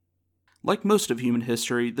Like most of human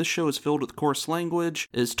history, this show is filled with coarse language,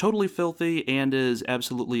 is totally filthy, and is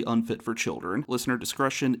absolutely unfit for children. Listener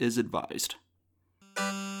discretion is advised.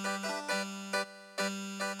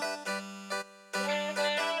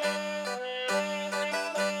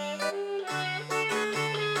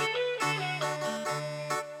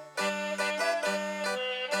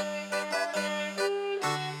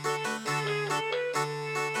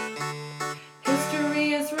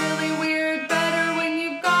 History is really weird. Better when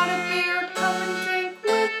you've got a beer. Come and drink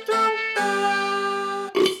with drunk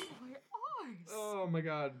thugs. Oh my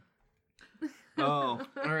god. Oh.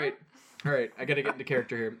 Alright. Alright, I gotta get into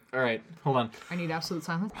character here. Alright, hold on. I need absolute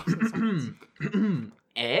silence. Absolute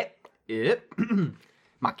silence.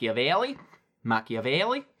 Machiavelli.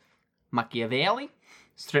 Machiavelli. Machiavelli.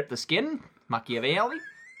 Strip the skin. Machiavelli.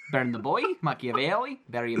 Burn the boy. Machiavelli.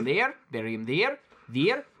 Bury him there. Bury him there.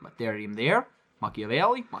 There. Bury him there.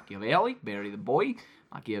 Machiavelli. Machiavelli. Bury the boy.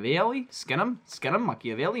 Machiavelli. Skin him. Skin him.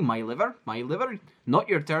 Machiavelli. My liver. My liver. Not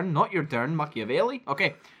your turn. Not your turn. Machiavelli.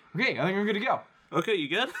 Okay. Okay, I think I'm good to go. Okay, you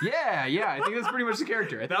good? Yeah, I think that's pretty much the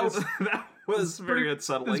character. I think That was very That's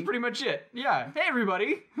unsettling. pretty much it. Yeah. Hey,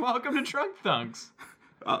 everybody. Welcome to Drunk Thunks.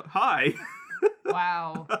 Hi.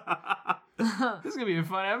 Wow. This is going to be a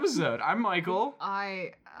fun episode. I'm Michael.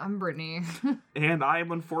 I'm Brittany. And I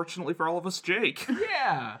am, unfortunately for all of us, Jake.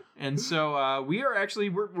 Yeah. And so we are actually,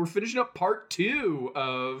 we're finishing up part 2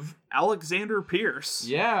 of... Alexander Pierce.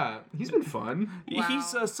 Yeah. He's been fun. Wow.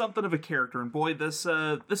 He's something of a character, and boy, this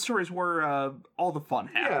story is where all the fun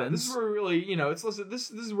happens. Yeah, this is where we really, this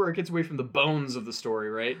is where it gets away from the bones of the story,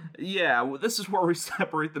 right? Yeah, well, this is where we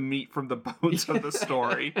separate the meat from the bones of the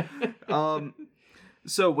story.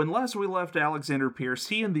 So when last we left Alexander Pierce,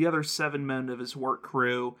 he and the other 7 men of his work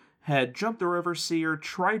crew had jumped the River Seer,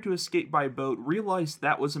 tried to escape by boat, realized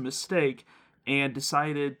that was a mistake, and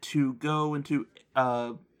decided to go into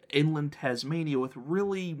inland Tasmania with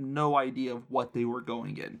really no idea of what they were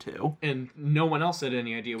going into. And no one else had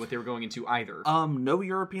any idea what they were going into either. No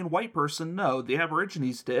European white person, no. The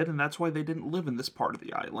Aborigines did, and that's why they didn't live in this part of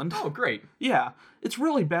the island. Oh, great. Yeah, it's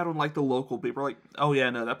really bad when, like, the local people are like, oh yeah,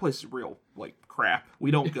 no, that place is real, like, crap.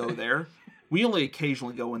 We don't go there. We only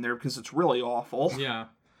occasionally go in there because it's really awful. Yeah.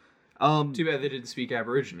 Too bad they didn't speak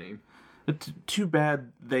Aborigine. Too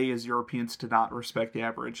bad they, as Europeans, did not respect the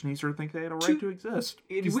Aborigines or think they had a right to exist.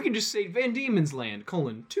 We can just say Van Diemen's Land,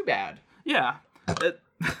 too bad. Yeah.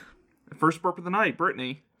 First burp of the night,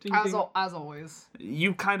 Brittany. As always.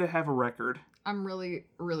 You kind of have a record. I'm really,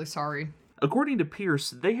 really sorry. According to Pierce,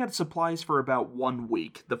 they had supplies for about 1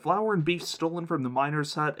 week. The flour and beef stolen from the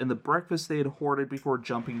miner's hut, and the breakfast they had hoarded before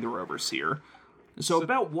jumping the River Seer. So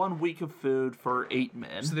about 1 week of food for 8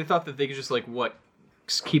 men. So they thought that they could just,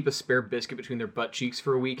 keep a spare biscuit between their butt cheeks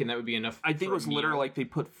for a week, and that would be enough. I think it was literally like they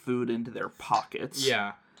put food into their pockets.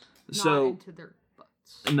 Yeah. So Not into their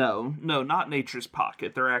butts. no, not nature's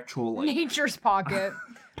pocket. Their actual like Nature's pocket.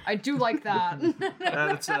 I do like that.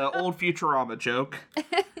 that's an old Futurama joke.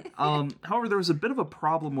 However, there was a bit of a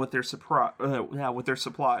problem with their with their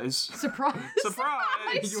supplies. Surprise.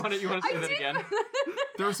 Surprise! You want to say that again?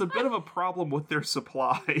 There was a bit of a problem with their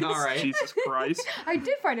supplies. All right. Jesus Christ. I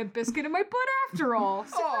did find a biscuit in my butt after all.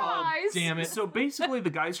 Surprise. Damn it. So basically, the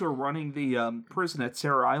guys who are running the prison at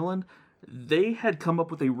Sarah Island, they had come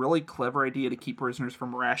up with a really clever idea to keep prisoners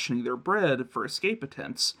from rationing their bread for escape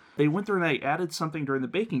attempts. They went through and they added something during the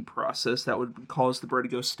baking process that would cause the bread to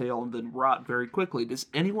go stale and then rot very quickly. Does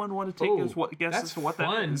anyone want to take a guess as to what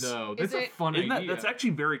that is? Though. That's a it- fun idea. That's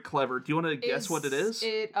actually very clever. Do you want to guess what it is?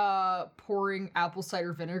 It pouring apple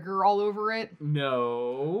cider vinegar all over it?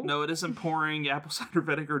 No. No, it isn't pouring apple cider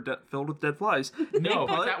vinegar filled with dead flies. No,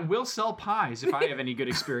 but But- that will sell pies if I have any good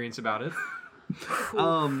experience about it.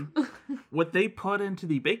 What they put into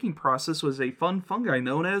the baking process was a fun fungi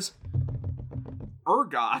known as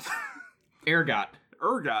ergot. Ergot.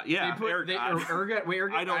 Ergot, yeah. Ergot. Wait,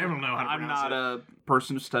 ergot. I don't know how to I'm pronounce not it. a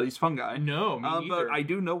person who studies fungi. No, me But neither. I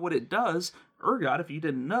do know what it does. Ergot, if you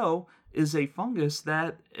didn't know, is a fungus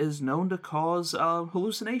that is known to cause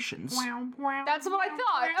hallucinations. That's what I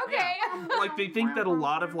thought. Okay. Like, they think that a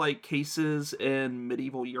lot of, like, cases in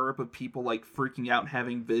medieval Europe of people, like, freaking out and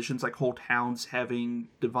having visions, like whole towns having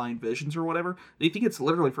divine visions or whatever, they think it's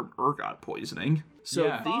literally from ergot poisoning. So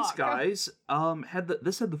Yeah. these Fuck. guys had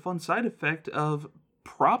the fun side effect of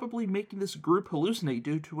probably making this group hallucinate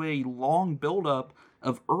due to a long buildup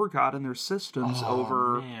of ergot in their systems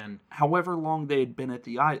over man. however long they had been at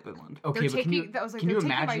the island. Okay, They're but can you, taking. That was like can they're you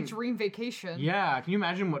taking my imagine? dream vacation. Yeah, can you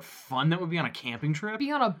imagine what fun that would be on a camping trip?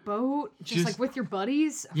 Be on a boat, just like with your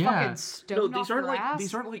buddies, Yeah. fucking No, stoned off your ass.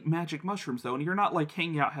 these aren't like magic mushrooms though, and you're not like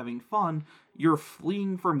hanging out having fun. You're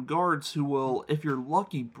fleeing from guards who will, if you're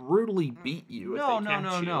lucky, brutally beat you. No, if they no, catch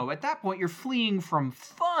no, you. no. At that point, you're fleeing from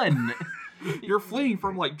fun. You're fleeing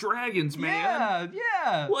from like dragons, man.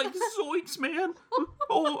 Yeah. Like zoinks, man!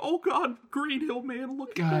 Oh God, Green Hill, man!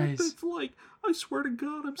 Look at Guys. that! It's like, I swear to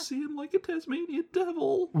God, I'm seeing like a Tasmanian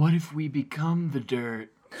devil. What if we become the dirt?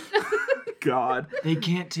 God, They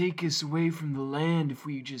can't take us away from the land if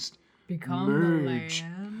we just Become merge.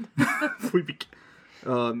 the land. we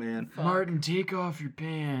oh man. Martin, take off your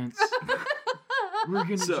pants. We're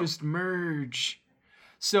gonna So- just merge.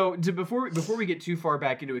 So, before we get too far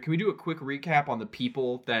back into it, can we do a quick recap on the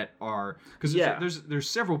people that are? Because Yeah. there's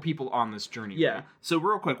several people on this journey. Yeah. So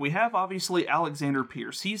real quick, we have obviously Alexander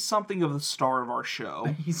Pierce. He's something of the star of our show.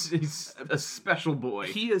 He's a special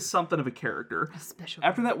boy. He is something of a character. Special.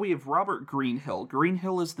 After that, we have Robert Greenhill.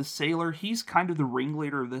 Greenhill is the sailor. He's kind of the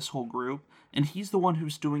ringleader of this whole group, and he's the one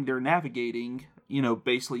who's doing their navigating,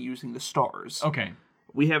 basically using the stars. Okay.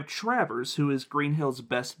 We have Travers, who is Greenhill's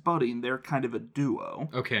best buddy, and they're kind of a duo.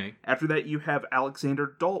 Okay. After that, you have Alexander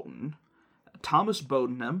Dalton, Thomas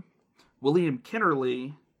Bodenham, William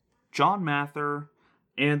Kennerly, John Mather,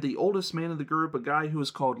 and the oldest man of the group, a guy who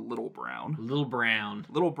is called Little Brown. Little Brown.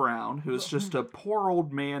 Little Brown, who is just a poor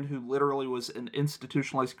old man who literally was an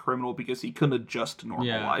institutionalized criminal because he couldn't adjust to normal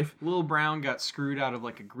life. Little Brown got screwed out of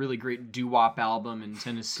like a really great doo-wop album in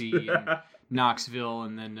Tennessee and Knoxville,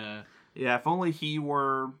 and then Yeah, if only he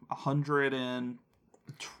were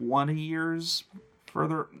 120 years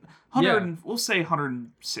further. We'll say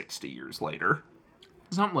 160 years later.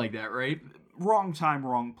 something like that, right? Wrong time,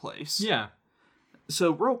 wrong place. Yeah.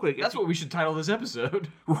 So real quick, That's what we should title this episode.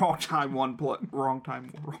 wrong time, wrong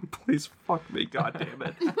place. Fuck me, god damn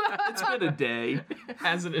it. It's been a day.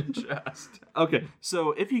 Hasn't it just? Okay,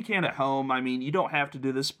 so if you can at home, I mean, you don't have to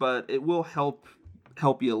do this, but it will help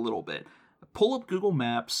you a little bit. Pull up Google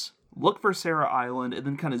Maps, look for Sarah Island, and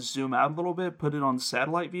then kind of zoom out a little bit, put it on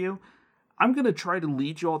satellite view. I'm going to try to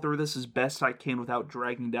lead you all through this as best I can without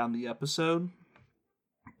dragging down the episode,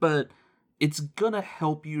 but it's going to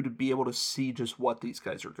help you to be able to see just what these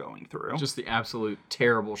guys are going through. Just the absolute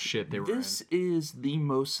terrible shit they were This is the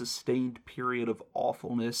most sustained period of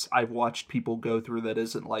awfulness I've watched people go through that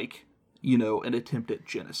isn't like, an attempt at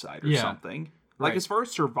genocide or something. Like, Right. as far as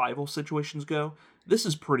survival situations go, this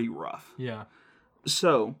is pretty rough. in. Yeah.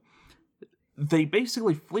 So, they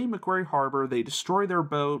basically flee Macquarie Harbor, they destroy their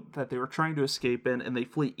boat that they were trying to escape in, and they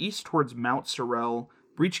flee east towards Mount Sorel,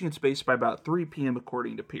 reaching its base by about 3 p.m.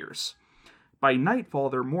 according to Pierce. By nightfall,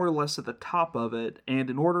 they're more or less at the top of it,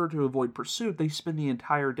 and in order to avoid pursuit, they spend the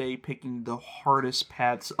entire day picking the hardest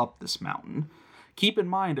paths up this mountain. Keep in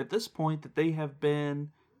mind, at this point, that they have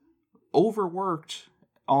been overworked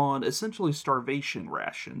on essentially starvation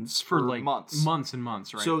rations for like months. Months and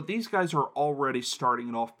months, right? So these guys are already starting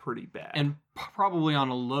it off pretty bad. and probably on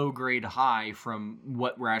a low grade high from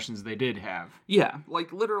what rations they did have. yeah,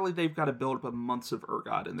 like literally they've got to build up a months of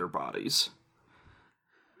ergot in their bodies.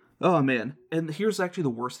 Oh man. And here's actually the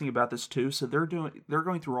worst thing about this too. So they're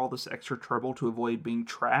going through all this extra trouble to avoid being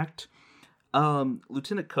tracked.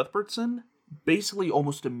 Lieutenant Cuthbertson basically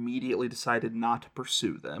almost immediately decided not to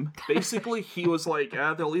pursue them. Basically, he was like,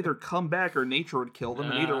 they'll either come back or nature would kill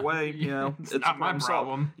them. And either way, it's not my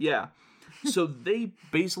problem. Yeah. So they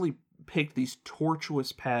basically picked these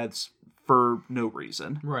tortuous paths for no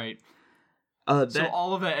reason. Right. That, So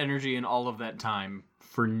all of that energy and all of that time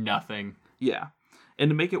for nothing. yeah. And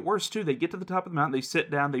to make it worse, too, they get to the top of the mountain, they sit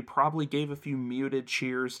down, they probably gave a few muted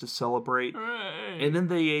cheers to celebrate, and then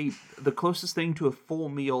they ate the closest thing to a full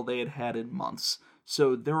meal they had had in months.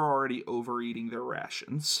 So they're already overeating their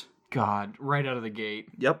rations. God, right out of the gate.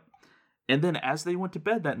 Yep. And then as they went to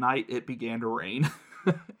bed that night, it began to rain.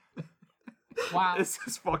 Wow. This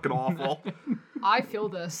is fucking awful. I feel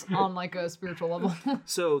this on like a spiritual level.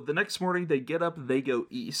 So the next morning they get up, they go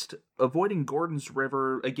east, avoiding Gordon's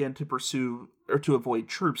River again to avoid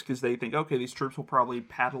troops because they think, okay, these troops will probably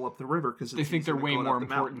paddle up the river because They think they're way more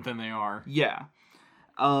important than they are. Yeah.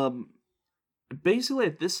 Basically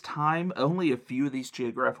at this time, only a few of these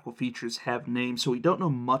geographical features have names, so we don't know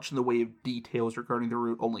much in the way of details regarding the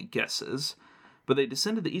route, only guesses. But they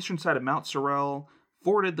descended the eastern side of Mount Sorel,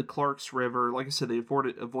 forded the Clarks River, like I said, they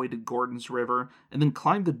avoided Gordon's River, and then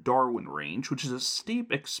climbed the Darwin Range, which is a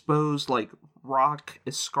steep, exposed, rock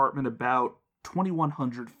escarpment about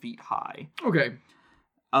 2,100 feet high. Okay.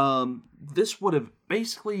 This would have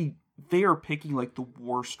basically they are picking like the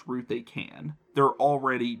worst route they can. They're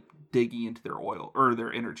already digging into their oil or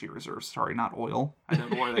their energy reserves. Sorry, not oil. I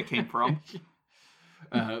don't know where that came from.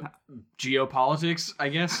 Geopolitics, I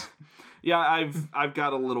guess. Yeah, I've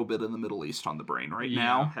got a little bit in the Middle East on the brain right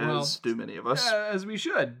now, as do many of us. As we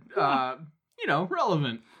should.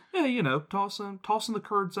 Relevant. Yeah, tossing the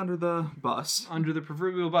Kurds under the bus. Under the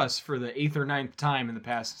proverbial bus for the 8th or 9th time in the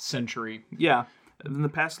past century. Yeah, in the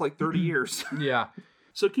past 30 years. Yeah.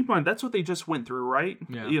 So keep in mind, that's what they just went through, right?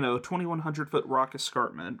 Yeah. 2,100-foot rock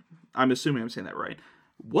escarpment. I'm assuming I'm saying that right.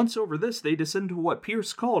 Once over this, they descend to what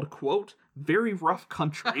Pierce called, quote, very rough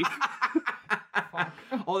country.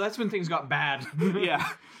 Oh, that's when things got bad. Yeah.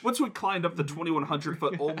 Once we climbed up the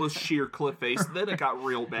 2,100-foot almost sheer cliff face, then it got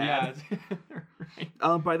real bad. Yeah.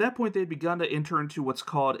 Right. By that point, they had begun to enter into what's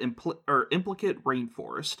called implicate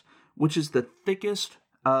rainforest, which is the thickest,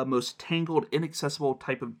 most tangled, inaccessible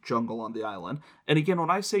type of jungle on the island. And again,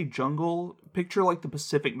 when I say jungle, picture like the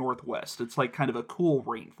Pacific Northwest. It's like kind of a cool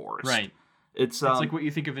rainforest. Right. It's like what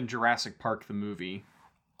you think of in Jurassic Park, the movie.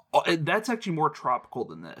 That's actually more tropical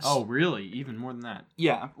than this. Oh, really? Even more than that?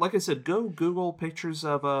 Yeah. Like I said, go Google pictures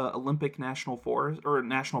of Olympic National Forest or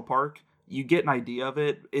National Park. You get an idea of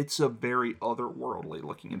it. It's a very otherworldly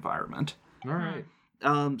looking environment. All right.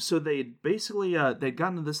 So they basically they'd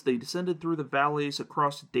gotten to this. They descended through the valleys,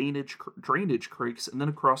 across drainage creeks, and then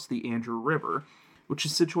across the Andrew River, which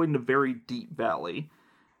is situated in a very deep valley.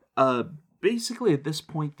 Basically, at this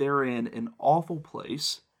point, they're in an awful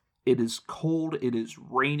place. It is cold. It is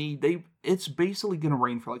rainy. It's basically going to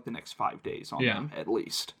rain for like the next 5 days on them, at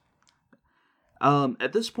least.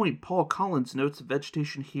 At this point, Paul Collins notes the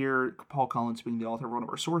vegetation here. Paul Collins being the author of one of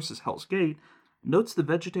our sources, Hell's Gate, notes the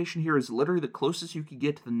vegetation here is literally the closest you could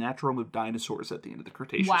get to the natural home of dinosaurs at the end of the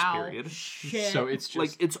Cretaceous period. Shit. So it's just...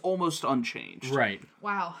 Like, it's almost unchanged. Right.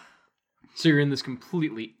 Wow. So you're in this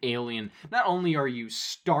completely alien... Not only are you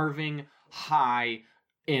starving, high,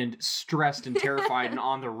 and stressed and terrified and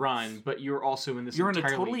on the run, but you're also in this You're in a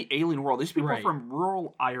totally alien world. These people are from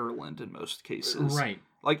rural Ireland in most cases. Right.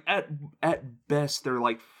 Like, at best, they're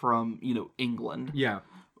like from, England. Yeah.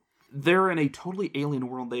 They're in a totally alien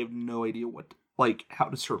world. They have no idea how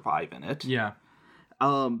to survive in it. Yeah.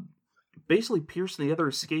 Basically, Pierce and the other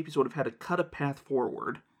escapees would have had to cut a path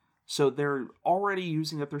forward. So they're already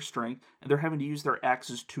using up their strength, and they're having to use their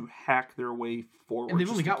axes to hack their way forward. And they've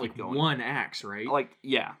only got one axe, right?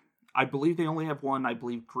 Yeah. I believe they only have one. I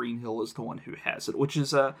believe Greenhill is the one who has it, which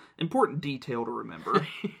is an important detail to remember.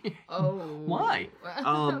 Oh. Why?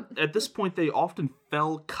 At this point, they often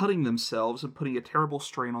fell, cutting themselves and putting a terrible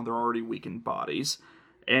strain on their already weakened bodies.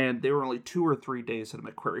 And they were only 2 or 3 days at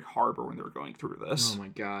Macquarie Harbor when they were going through this. Oh my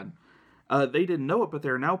god. They didn't know it, but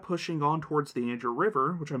they're now pushing on towards the Andrew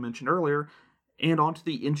River, which I mentioned earlier, and onto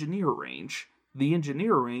the Engineer Range. The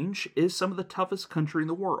Engineer Range is some of the toughest country in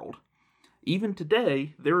the world. Even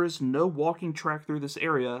today, there is no walking track through this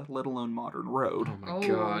area, let alone modern road. Oh my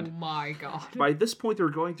god. Oh my god. By this point, they're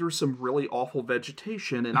going through some really awful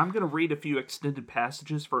vegetation, and I'm going to read a few extended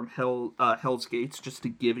passages from Hell's Gates just to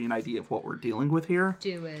give you an idea of what we're dealing with here.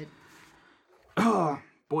 Do it.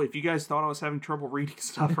 Boy, if you guys thought I was having trouble reading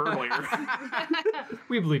stuff earlier.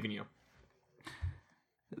 We believe in you.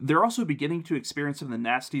 They're also beginning to experience some of the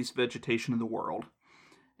nastiest vegetation in the world.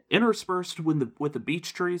 Interspersed with the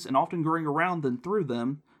beech trees and often growing around and through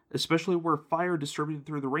them, especially where fire distributed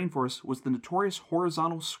through the rainforest, was the notorious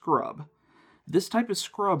horizontal scrub. This type of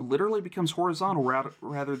scrub literally becomes horizontal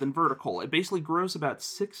rather than vertical. It basically grows about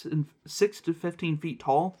 6 to 15 feet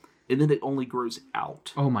tall, and then it only grows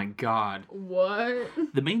out. Oh my god. What?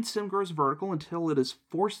 The main stem grows vertical until it is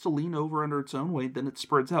forced to lean over under its own weight, then it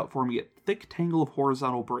spreads out, forming a thick tangle of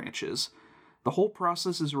horizontal branches. The whole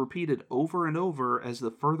process is repeated over and over as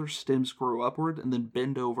the further stems grow upward and then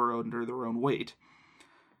bend over under their own weight.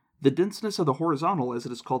 The denseness of the horizontal, as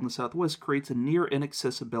it is called in the Southwest, creates a near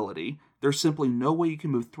inaccessibility. There's simply no way you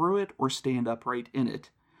can move through it or stand upright in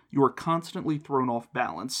it. You are constantly thrown off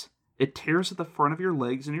balance. It tears at the front of your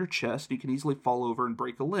legs and your chest, and you can easily fall over and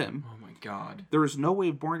break a limb. Oh my god. There is no way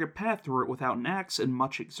of boring a path through it without an axe and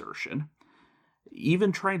much exertion.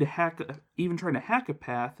 Even trying to hack a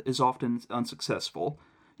path is often unsuccessful.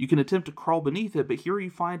 You can attempt to crawl beneath it, but here you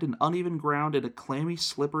find an uneven ground and a clammy,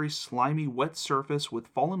 slippery, slimy, wet surface with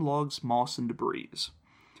fallen logs, moss, and debris.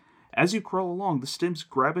 As you crawl along, the stems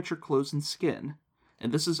grab at your clothes and skin.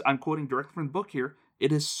 And I'm quoting directly from the book here,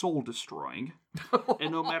 it is soul-destroying.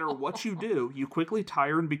 And no matter what you do, you quickly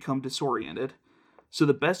tire and become disoriented. So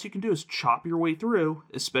the best you can do is chop your way through,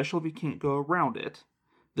 especially if you can't go around it.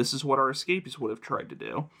 This is what our escapees would have tried to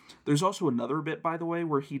do. There's also another bit, by the way,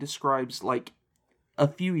 where he describes, a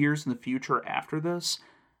few years in the future after this,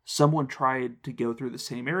 someone tried to go through the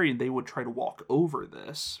same area and they would try to walk over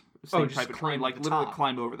this same just type of climb terrain, like to the literally top.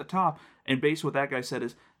 climb over the top. And basically what that guy said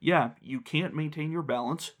is, yeah, you can't maintain your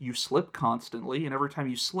balance, you slip constantly, and every time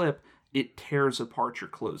you slip, it tears apart your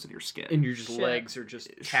clothes and your skin. And your just Shit. legs are just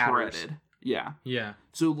tatters. shredded. Yeah. Yeah.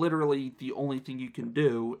 So literally the only thing you can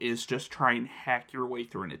do is just try and hack your way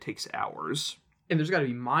through, and it takes hours. And there's got to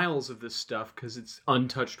be miles of this stuff because it's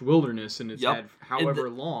untouched wilderness and it's Yep. had however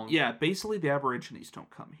long. Yeah, basically the Aborigines don't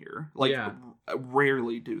come here. Like, Yeah.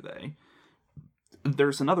 rarely do they.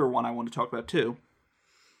 There's another one I want to talk about too.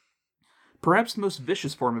 Perhaps the most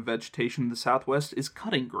vicious form of vegetation in the Southwest is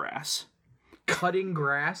cutting grass. Cutting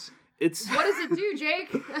grass. It's What does it do,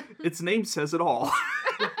 Jake? its name says it all.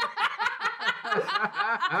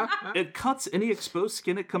 It cuts any exposed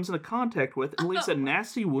skin it comes into contact with and leaves a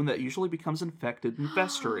nasty wound that usually becomes infected and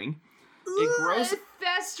festering.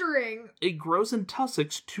 Festering. It grows in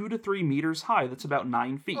tussocks 2 to 3 meters high. That's about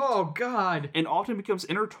 9 feet. Oh, God. And often becomes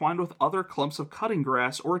intertwined with other clumps of cutting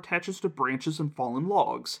grass or attaches to branches and fallen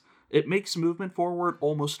logs. It makes movement forward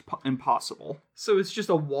almost impossible. So it's just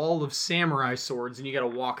a wall of samurai swords and you got to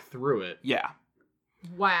walk through it. Yeah.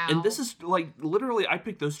 Wow. And this is like literally I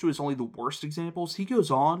picked those two as only the worst examples. He goes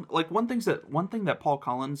on, like one thing that Paul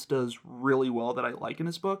Collins does really well that I like in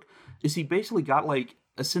his book is he basically got like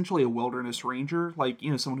essentially a wilderness ranger, like, you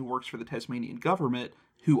know, someone who works for the Tasmanian government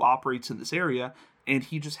who operates in this area, and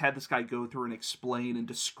he just had this guy go through and explain and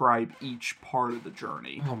describe each part of the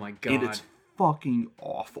journey. Oh, my God. And it's fucking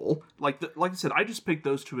awful. Like I said, I just picked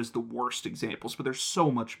those two as the worst examples, but there's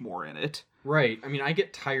so much more in it. Right. I mean, I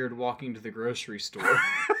get tired walking to the grocery store.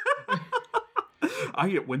 I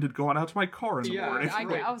get winded going out to my car in the Yeah, morning.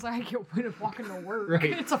 I was like, I get winded walking to work. Right.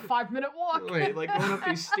 It's a 5-minute walk. Right, like going up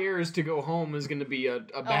these stairs to go home is going to be a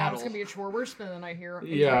Oh, battle. it's gonna be a chore worse than the night here. in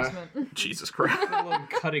Yeah. the basement. Jesus Christ. Let alone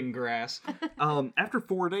cutting grass. After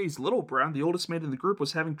 4 days, Little Brown, the oldest man in the group,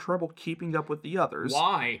 was having trouble keeping up with the others.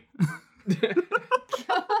 Why?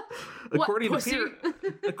 According What, to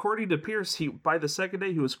according to Pierce, by the second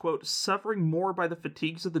day he was, quote, suffering more by the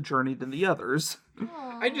fatigues of the journey than the others.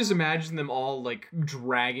 I just imagine them all like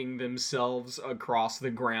dragging themselves across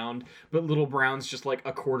the ground, but Little Brown's just like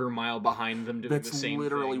a quarter mile behind them doing That's the same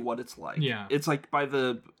literally thing. what it's like. Yeah. It's like by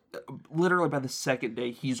the second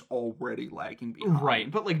day he's already lagging behind.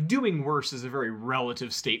 Right, but like doing worse is a very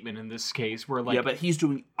relative statement in this case, where like yeah, but he's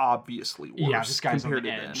doing obviously worse. Yeah, this guy's on compared the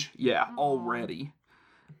to them. edge. Yeah, already.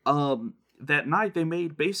 That night they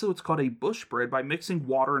made basically what's called a bush bread by mixing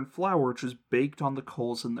water and flour, which was baked on the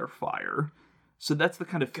coals in their fire. So that's the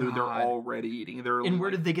kind of food they're God. already eating. They're and where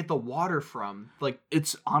like, did they get the water from? Like,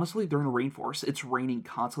 it's honestly they're in a rainforest. It's raining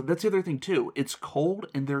constantly. That's the other thing too. It's cold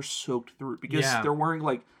and they're soaked through it because Yeah. they're wearing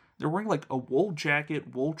like a wool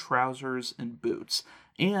jacket, wool trousers, and boots.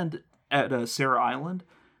 And at Sarah Island,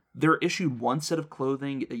 they're issued one set of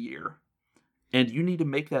clothing a year. And you need to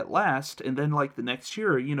make that last, and then, like, the next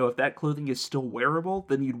year, you know, if that clothing is still wearable,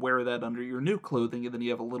 then you'd wear that under your new clothing, and then you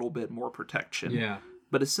have a little bit more protection. yeah,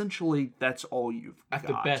 But essentially, that's all you've at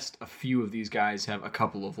got. the best, a few of these guys have a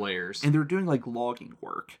couple of layers, And they're doing, like, logging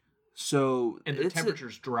work. So, and the it's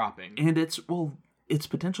temperature's dropping. and it's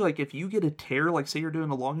potentially, like, if you get a tear, like, say you're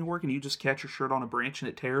doing a logging work, and you just catch your shirt on a branch and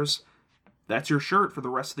it tears, that's your shirt for the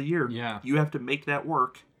rest of the year. Yeah. You have to make that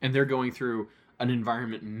work. And they're going through an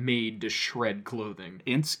environment made to shred clothing.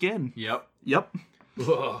 And skin. Yep. Yep.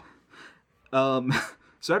 Ugh.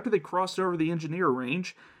 So after they crossed over the engineer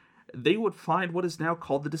range, they would find what is now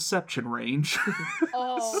called the Deception Range.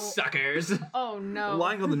 Oh, Suckers. oh no.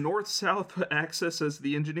 Lying on the north-south axis as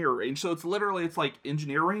the engineer range. So it's like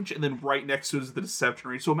engineer range, and then right next to it is the Deception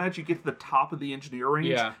Range. So imagine you get to the top of the engineer range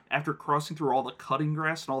Yeah. after crossing through all the cutting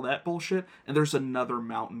grass and all that bullshit, and there's another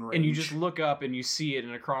mountain range. And you just look up and you see it,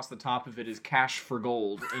 and across the top of it is Cash for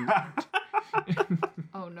Gold, and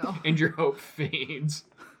Oh no. and your hope fades.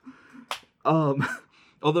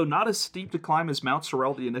 Although not as steep to climb as Mount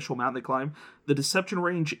Sorel, the initial mountain they climb, the Deception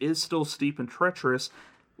Range is still steep and treacherous,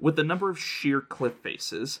 with a number of sheer cliff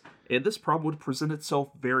faces, and this problem would present itself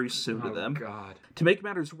very soon to Oh, them. God. To make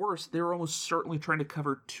matters worse, they were almost certainly trying to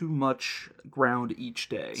cover too much ground each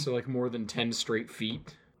day. So, like, more than 10 straight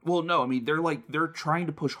feet? Well, no, I mean, they're trying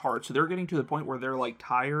to push hard, so they're getting to the point where they're, like,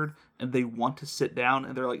 tired, and they want to sit down,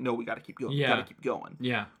 and they're like, no, we gotta keep going, Yeah. we gotta keep going.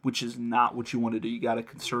 Yeah. Which is not what you want to do. You gotta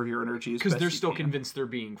conserve your energy as Because best they're you still can. convinced they're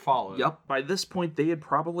being followed. Yep. By this point, they had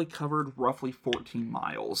probably covered roughly 14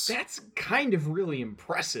 miles. That's kind of really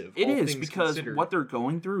impressive. It all is, things because considered. what they're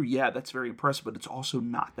going through, yeah, that's very impressive, but it's also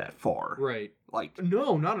not that far. Right. Like,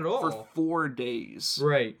 No, not at all. for 4 days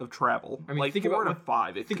Right. of travel. I mean, like think 4 about to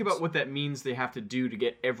 5. Think about what that means they have to do to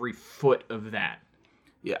get every foot of that.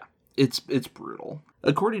 Yeah. It's brutal.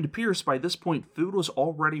 According to Pierce, by this point, food was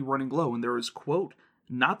already running low, and there was, quote,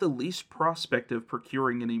 not the least prospect of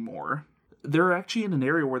procuring any more. They're actually in an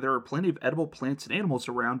area where there are plenty of edible plants and animals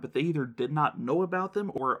around, but they either did not know about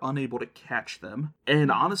them or were unable to catch them. And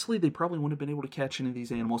honestly, they probably wouldn't have been able to catch any of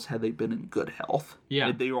these animals had they been in good health. Yeah.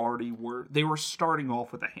 And they were starting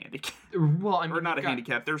off with a handicap. Well, I mean, Or not a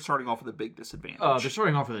handicap, they're starting off with a big disadvantage. They're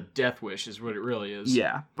starting off with a death wish, is what it really is.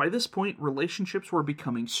 Yeah. By this point, relationships were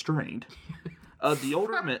becoming strained. The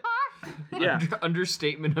older men... Yeah.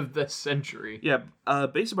 Understatement of the century. Yeah,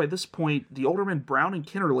 basically by this point, the older men Brown and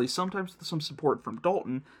Kennerly, sometimes with some support from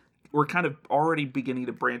Dalton, were kind of already beginning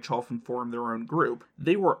to branch off and form their own group.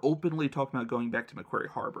 They were openly talking about going back to Macquarie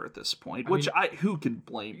Harbor at this point, who can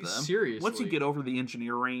blame them? Seriously. Once you get over the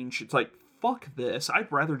engineer range, it's like, fuck this.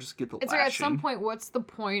 I'd rather just get the It's lashing. like at some point, what's the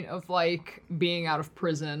point of like being out of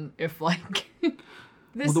prison if like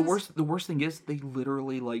this Well, the worst thing is they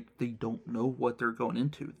literally they don't know what they're going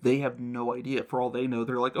into. They have no idea. For all they know,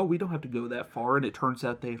 they're like, oh, we don't have to go that far, and it turns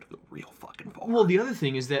out they have to go real fucking far. Well, the other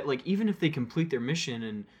thing is that, like, even if they complete their mission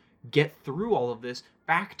and get through all of this,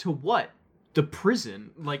 back to what? The prison.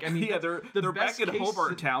 Like, I mean, yeah, they're back best in case-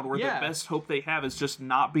 Hobart Town, where yeah. the best hope they have is just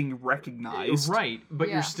not being recognized. Right, but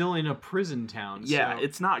Yeah. you're still in a prison town. Yeah, so-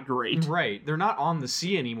 it's not great. Right, they're not on the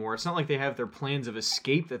sea anymore. It's not like they have their plans of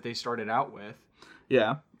escape that they started out with.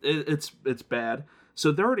 Yeah, it's bad.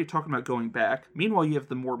 So they're already talking about going back. Meanwhile, you have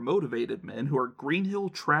the more motivated men who are Greenhill,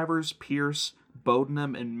 Travers, Pierce,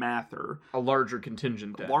 Bodenham, and Mather. A larger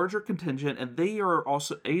contingent then. Larger contingent, and they are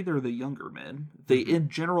also they're the younger men. They in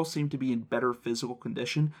general seem to be in better physical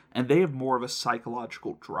condition, and they have more of a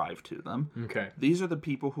psychological drive to them. Okay. These are the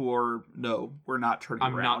people who are, no, we're not turning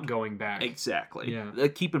I'm around. not going back. Exactly. Yeah.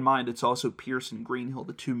 Keep in mind, it's also Pierce and Greenhill,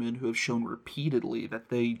 the two men who have shown repeatedly that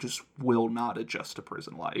they just will not adjust to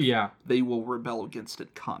prison life. Yeah. They will rebel against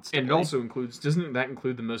it constantly. And it also includes, doesn't that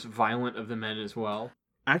include the most violent of the men as well?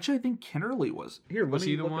 Actually, I think Kennerly was. Here, Was let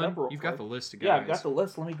me he the look it one? up real You've quick. got the list of guys. Yeah, I've got the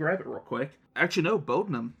list. Let me grab it real quick. Actually, no,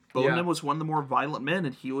 Bodenham. Bodenham Yeah. was one of the more violent men,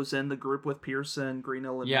 and he was in the group with Pierce and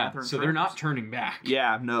Greenhill and Yeah, Mather and so they're not Travers. turning back.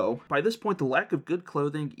 Yeah, no. By this point, the lack of good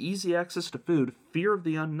clothing, easy access to food, fear of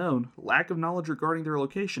the unknown, lack of knowledge regarding their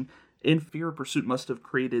location, and fear of pursuit must have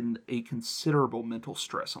created a considerable mental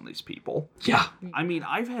stress on these people. Yeah. I mean,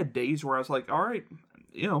 I've had days where I was like, all right,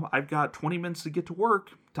 I've got 20 minutes to get to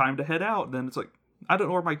work, time to head out. Then it's like, I don't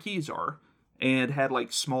know where my keys are. And had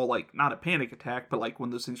small, not a panic attack, but one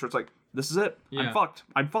of those things where it's like, this is it. Yeah.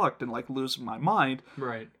 I'm fucked. And losing my mind.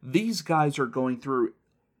 Right. These guys are going through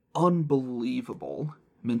unbelievable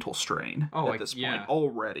mental strain at this point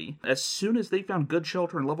already. As soon as they found good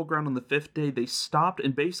shelter and level ground on the 5th day, they stopped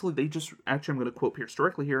and basically they just, actually I'm going to quote Pierce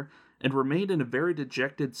directly here, and remained in a very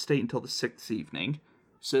dejected state until the 6th evening.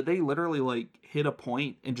 So they literally hit a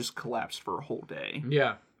point and just collapsed for a whole day.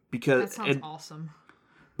 Yeah. Because that sounds awesome.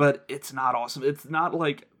 But it's not awesome. It's not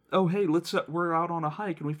like, oh hey, we're out on a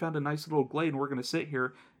hike and we found a nice little glade and we're going to sit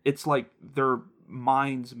here. It's like their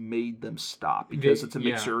minds made them stop because it's a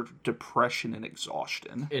mixture of depression and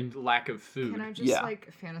exhaustion. And lack of food. Can I just Yeah.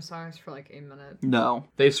 fantasize for a minute? No.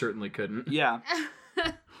 They certainly couldn't. Yeah.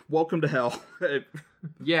 Welcome to hell.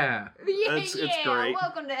 Yeah. It's great.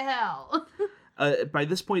 Welcome to hell. By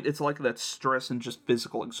this point, it's like that stress and just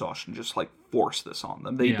physical exhaustion just forced this on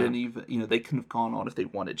them. They didn't even, they couldn't have gone on if they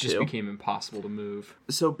wanted Just to. became impossible to move.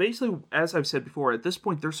 So basically, as I've said before, at this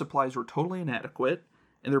point, their supplies were totally inadequate,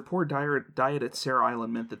 and their poor diet at Sarah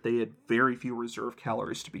Island meant that they had very few reserve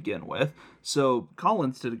calories to begin with. So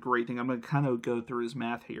Collins did a great thing. I'm going to kind of go through his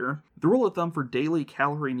math here. The rule of thumb for daily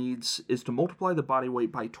calorie needs is to multiply the body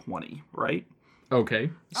weight by 20, right?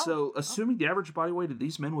 Okay. So, assuming the average body weight of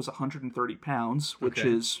these men was 130 pounds, which Okay.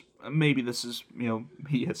 is, maybe this is,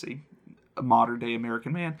 he is a modern day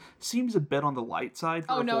American man, seems a bit on the light side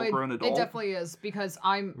for a full-grown adult. it definitely is because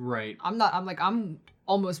I'm Right. I'm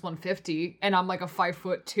almost 150 and I'm a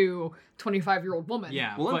 5'2", 25-year-old woman.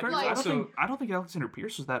 Yeah. Well, in but fairness, also, I don't think Alexander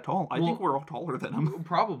Pierce is that tall. I think we're all taller than him.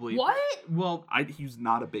 probably. What? Well, He's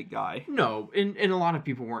not a big guy. no, and a lot of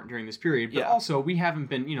people weren't during this period. But Yeah. also, we haven't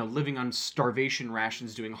been, living on starvation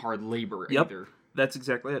rations doing hard labor Yep. either. That's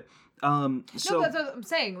exactly it. So No, that's what I'm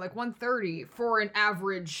saying. 130 for an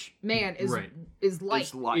average man is Right. light.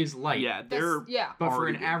 it's light. Is light. Yeah, That's- they're yeah. But for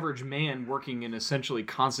an already- average man working in essentially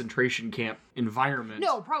concentration camp environment.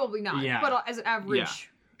 No, probably not. Yeah. But as an average, Yeah.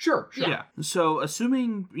 Sure. Yeah. So,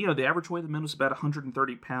 assuming, the average weight of the men was about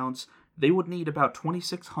 130 pounds, they would need about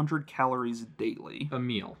 2,600 calories daily. A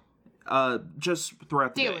meal. Just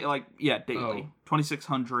throughout the Daily. day. Daily. Oh.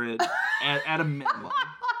 2,600 at a minimum.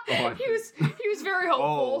 he was very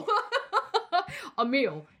hopeful. A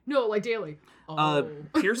meal. No, like daily. Oh.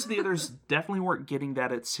 Pierce and the others definitely weren't getting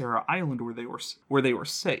that at Sarah Island where they were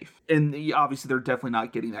safe. And obviously they're definitely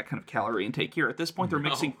not getting that kind of calorie intake here. At this point, they're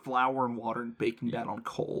mixing flour and water and baking that on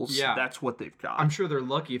coals. Yeah. That's what they've got. I'm sure they're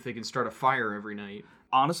lucky if they can start a fire every night.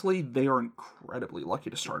 Honestly, they are incredibly lucky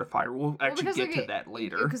to start a fire. We'll actually because, get like, to that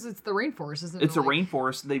later. Because it's the rainforest, isn't it? It's a like...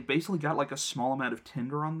 rainforest. They've basically got like a small amount of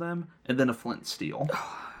tinder on them and then a flint and steel.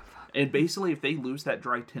 And basically, if they lose that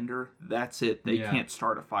dry tinder, that's it. They can't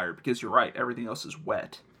start a fire because you're right, everything else is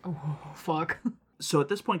wet. Oh, fuck. So at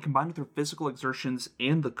this point, combined with their physical exertions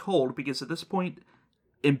and the cold, because at this point,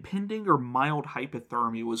 impending or mild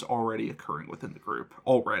hypothermia was already occurring within the group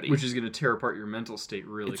already. Which is going to tear apart your mental state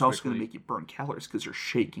really It's quickly. also going to make you burn calories because you're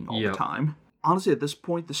shaking all the time. Honestly, at this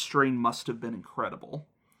point, the strain must have been incredible.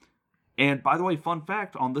 And by the way, fun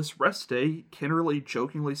fact, on this rest day, Kennerly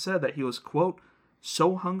jokingly said that he was, quote,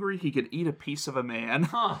 so hungry he could eat a piece of a man.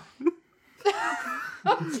 Huh.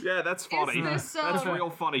 Yeah, that's funny. this, That's real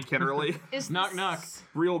funny, Kennerly. Knock, knock.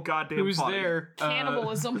 Real goddamn Who's funny. there?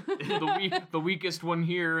 Cannibalism. The weakest one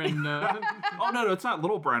here, and Oh, no, it's not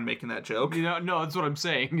Little Brown making that joke. you know, no, that's what I'm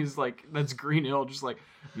saying. Is like that's Green Hill, just like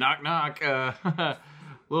knock, knock.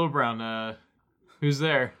 Little Brown, who's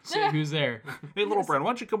there? Say who's there. Hey, Little Brown, why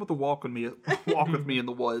don't you come with a walk with me in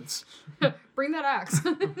the woods? Bring that axe.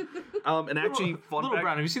 And actually, fun Little fact,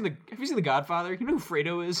 Brown, have you seen the Godfather? You know who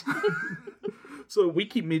Fredo is? so we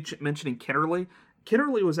keep mentioning Kennerly.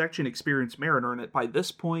 Kennerly was actually an experienced mariner, and by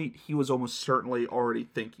this point, he was almost certainly already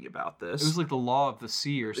thinking about this. It was like the law of the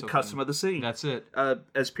sea or the something. custom of the sea. That's it.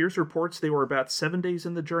 As Pierce reports, they were about 7 days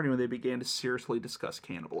in the journey when they began to seriously discuss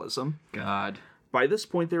cannibalism. God. By this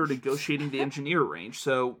point, they were negotiating the engineer range,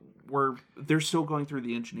 so they're still going through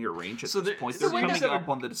the engineer range at this point. They're so wait a coming second. up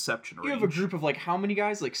on the deception range. You have a group of like how many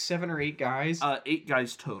guys? Like 7 or 8 guys? 8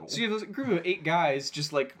 guys total. So you have a group of 8 guys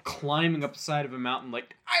just like climbing up the side of a mountain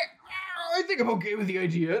like, I think I'm okay with the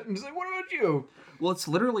idea. And he's like, what about you? Well, it's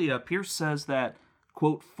literally, Pierce says that,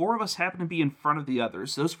 quote, 4 of us happen to be in front of the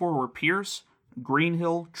others. Those 4 were Pierce,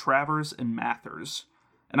 Greenhill, Travers, and Mathers.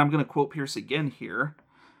 And I'm going to quote Pierce again here.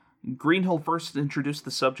 Greenhill first introduced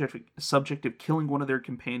the subject of killing one of their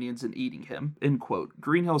companions and eating him, end quote.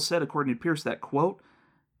 Greenhill said, according to Pierce, that, quote,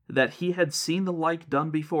 that he had seen the like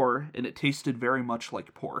done before, and it tasted very much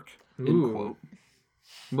like pork, end Ooh. quote.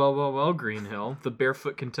 Well, Greenhill, the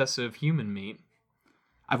barefoot Contessa of human meat.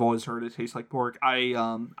 I've always heard it tastes like pork.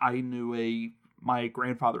 I knew my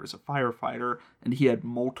grandfather is a firefighter, and he had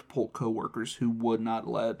multiple coworkers who would not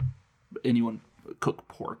let anyone cook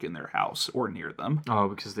pork in their house or near them. Oh,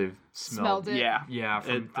 because they've Smelled it. Yeah, Yeah,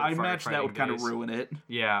 from the I imagine that would firefighting kind of days. ruin it.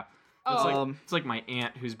 Yeah. Oh. It's like my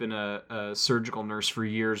aunt, who's been a surgical nurse for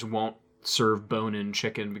years, won't serve bone-in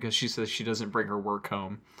chicken because she says she doesn't bring her work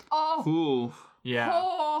home. Oh. Ooh, Yeah.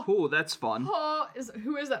 Oh. ooh, that's fun. Oh.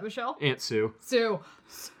 Who is that, Michelle? Aunt Sue. Sue.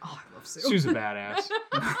 Oh, I love Sue. Sue's a badass.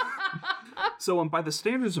 So, by the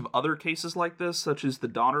standards of other cases like this, such as the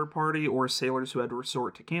Donner Party or sailors who had to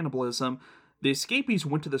resort to cannibalism, the escapees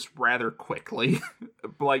went to this rather quickly,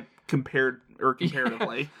 like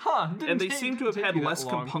comparatively. And they seem to have had less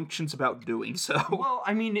compunctions about doing so. Well,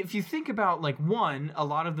 I mean, if you think about, like, one, a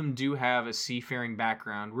lot of them do have a seafaring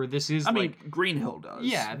background where this is, I mean, like... Greenhill does.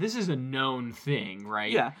 Yeah, this is a known thing,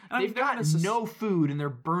 right? Yeah. And They've got no food and they're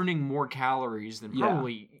burning more calories than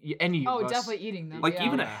probably any of Oh, us. definitely eating them. Like, yeah.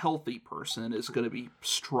 even a healthy person is going to be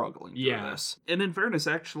struggling through Yeah. this. And in fairness,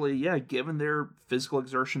 actually, yeah, given their physical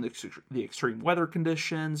exertion, the extreme weather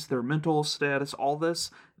conditions, their mental status, all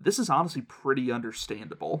this is honestly pretty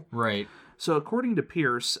understandable. Right. So according to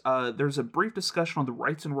Pierce, there's a brief discussion on the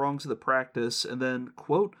rights and wrongs of the practice, and then,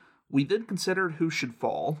 quote, we then considered who should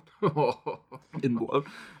fall, end quote.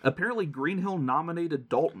 Apparently, Greenhill nominated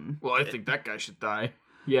Dalton. Well, I think that guy should die.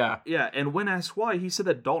 Yeah. Yeah, and when asked why, he said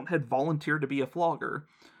that Dalton had volunteered to be a flogger.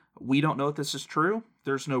 We don't know if this is true.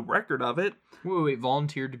 There's no record of it. Wait,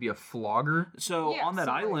 volunteered to be a flogger? So Yeah, on that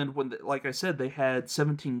so, island, when like I said, they had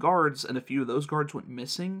 17 guards, and a few of those guards went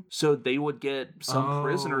missing. So they would get some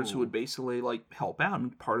prisoners who would basically like help out,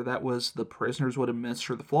 and part of that was the prisoners would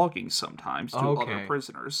administer the flogging sometimes to other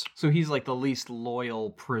prisoners. So he's like the least loyal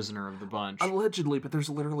prisoner of the bunch. Allegedly, but there's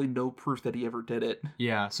literally no proof that he ever did it.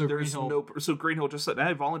 Yeah, so There's Greenhill... so Greenhill just said,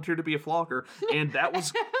 "I volunteered to be a flogger," and that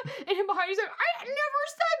was And him behind you said, I never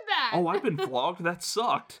said that. oh, I've been flogged. That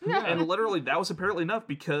sucked. And literally, that was apparently enough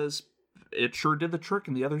because it sure did the trick,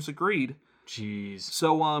 and the others agreed. Jeez.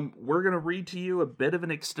 So, we're gonna read to you a bit of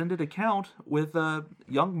an extended account with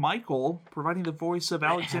young Michael providing the voice of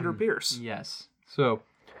Alexander Pierce. Yes. So,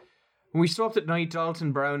 when we stopped at night,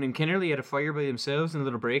 Dalton, Brown, and Kennerly had a fire by themselves in a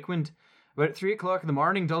little breakwind. About 3 o'clock in the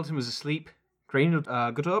morning, Dalton was asleep. Greenhill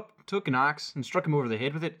got up, took an axe, and struck him over the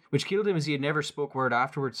head with it, which killed him as he had never spoke word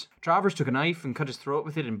afterwards. Travers took a knife and cut his throat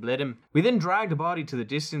with it and bled him. We then dragged the body to the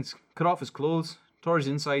distance, cut off his clothes, tore his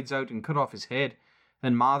insides out, and cut off his head.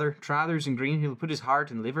 Then Mather, Trathers, and Greenhill put his heart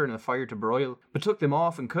and liver in the fire to broil, but took them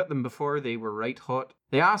off and cut them before they were right hot.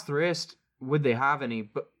 They asked the rest would they have any,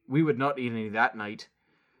 but we would not eat any that night.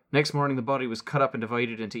 Next morning the body was cut up and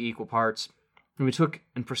divided into equal parts, and we took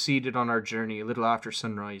and proceeded on our journey a little after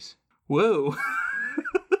sunrise. Whoa.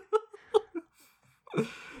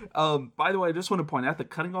 By the way, I just want to point out that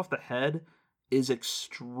cutting off the head is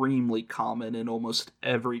extremely common in almost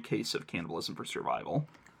every case of cannibalism for survival.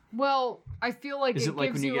 Well, I feel like Is it like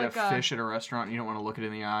gives when you you get a fish at a restaurant and you don't want to look it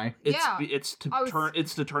in the eye? Yeah. It's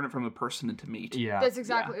to turn it from a person into meat. Yeah. That's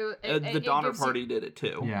exactly The Donner Party did it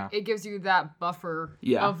too. Yeah. It gives you that buffer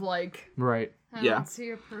Yeah. of like, Right. I Yeah. don't see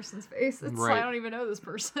a person's face. It's Right. I don't even know this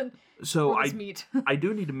person. So Or this meat. I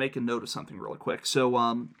do need to make a note of something really quick.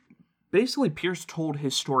 So basically Pierce told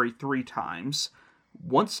his story 3 times.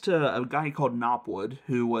 Once to a guy called Knopwood,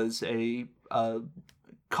 who was a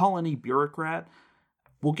colony bureaucrat.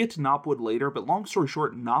 We'll get to Knopwood later, but long story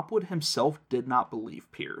short, Knopwood himself did not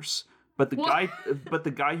believe Pierce. But the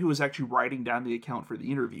guy who was actually writing down the account for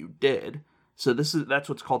the interview did. So that's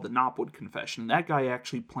what's called the Knopwood Confession. That guy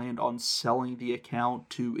actually planned on selling the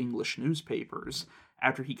account to English newspapers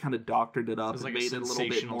after he kind of doctored it up was and like a made it a little bit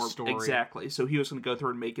sensational more story. Exactly. So he was going to go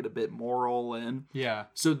through and make it a bit moral, and Yeah.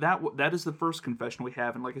 so that is the first confession we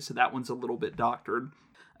have, and like I said, that one's a little bit doctored.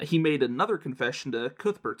 He made another confession to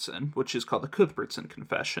Cuthbertson, which is called the Cuthbertson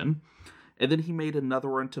Confession, and then he made another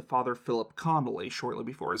one to Father Philip Connolly shortly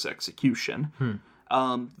before his execution.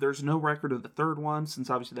 There's no record of the third one, since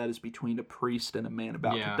obviously that is between a priest and a man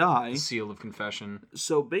about to die. The seal of confession.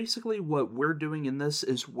 So basically what we're doing in this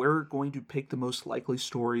is we're going to pick the most likely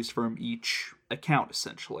stories from each account,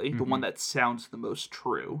 essentially. The one that sounds the most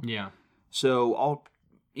true. Yeah. So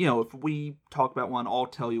if we talk about one, I'll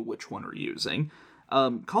tell you which one we're using.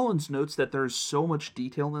 Collins notes that there's so much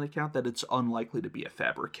detail in the account that it's unlikely to be a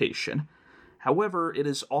fabrication. However, it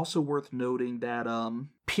is also worth noting that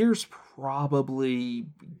Pierce probably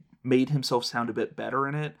made himself sound a bit better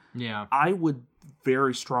in it. Yeah. I would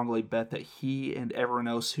very strongly bet that he and everyone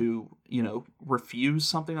else who, refused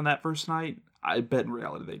something on that first night, I bet in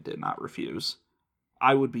reality they did not refuse.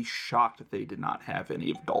 I would be shocked if they did not have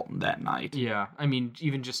any of Dalton that night. Yeah. I mean,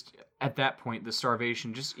 even just at that point, the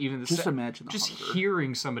starvation, just imagine the just hunger.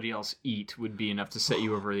 hearing somebody else eat would be enough to set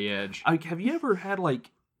you over the edge. Like, have you ever had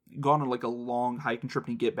gone on a long hiking trip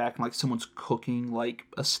and you get back and someone's cooking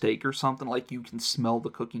a steak or something, you can smell the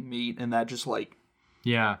cooking meat, and that just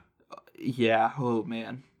Yeah. yeah, oh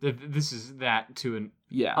man, This is that to an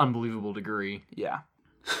yeah, unbelievable degree. yeah.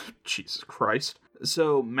 Jesus Christ.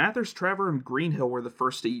 So Mathers, Traver, and Greenhill were the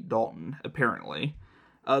first to eat Dalton, apparently.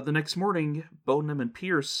 The next morning, Bodenham and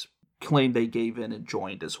Pierce claimed they gave in and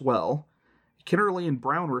joined as well. Kennerly and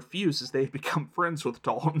Brown refused as they had become friends with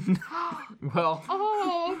Dalton. Well,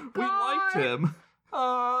 Oh, We liked him.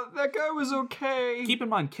 that guy was okay. Keep in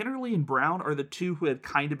mind, Kennerly and Brown are the two who had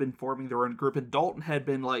kind of been forming their own group, and Dalton had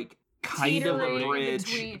been kind of a Teetering in bridge,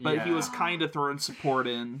 between. but he Yeah. was kind of throwing support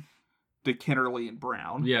in to Kennerly and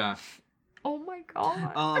Brown. Yeah. Oh my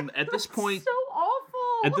god. At this point, So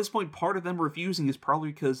awful. At this point, part of them refusing is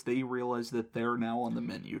probably because they realize that they're now on the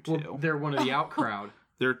menu too. Well, they're one of the out crowd.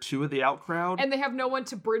 They're 2 of the out crowd, and they have no one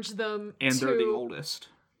to bridge them and to... they're the oldest.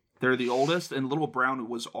 They're the oldest, and Little Brown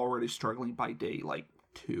was already struggling by day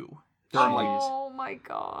 2. They're Oh my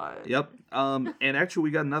god. Yep. And actually,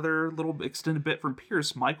 we got another little extended bit from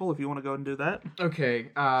Pierce. Michael, if you want to go ahead and do that. Okay,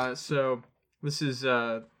 so this is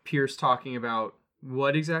Pierce talking about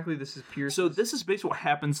what exactly? This is Pierce. So this is basically what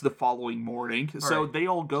happens the following morning. So right. they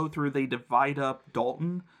all go through, they divide up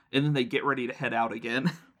Dalton, and then they get ready to head out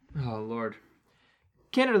again. Oh, Lord.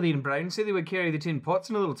 Kennerly and Brown say they would carry the tin pots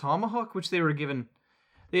and a little tomahawk, which they were given.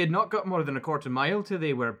 They had not got more than a quarter mile till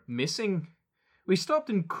they were missing. We stopped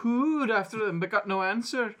and cooed after them, but got no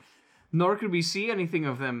answer. Nor could we see anything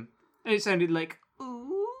of them. And it sounded like,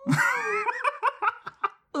 ooh.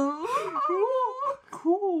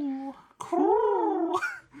 Cool.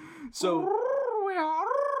 So, Where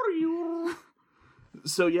are you?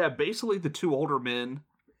 so yeah, basically the 2 older men,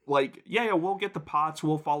 yeah, we'll get the pots,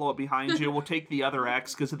 we'll follow up behind you, we'll take the other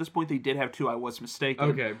X, because at this point they did have 2, I was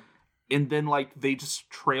mistaken. Okay. And then, they just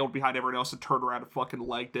trailed behind everyone else and turned around and fucking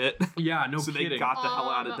legged it. Yeah, no So kidding. they got the hell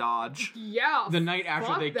out of Dodge. Yeah. the night after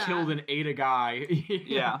fuck they that. killed and ate a guy.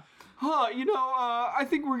 Yeah. I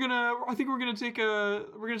think we're gonna take a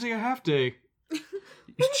half day.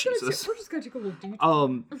 Jesus. We're just gonna take a little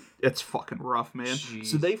detour. It's fucking rough, man. Jeez.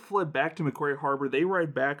 So they fled back to Macquarie Harbor. They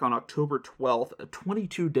arrived back on October 12th,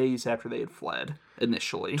 22 days after they had fled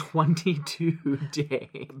initially. 22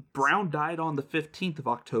 days. Brown died on the 15th of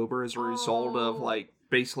October as a result of like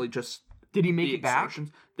basically just Did he make the it back?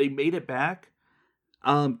 exertions. They made it back.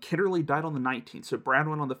 Kennerly died on the 19th. So Brown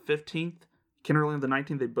went on the 15th. Kennerly on the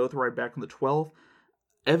 19th. They both arrived back on the 12th.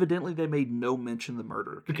 Evidently, they made no mention of the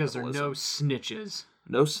murder of Because they're cannibalism. no snitches.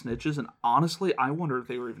 No snitches, and honestly, I wonder if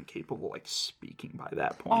they were even capable like speaking by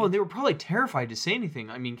that point. Oh, they were probably terrified to say anything.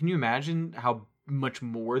 I mean, can you imagine how much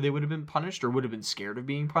more they would have been punished or would have been scared of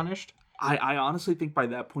being punished? I honestly think by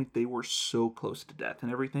that point they were so close to death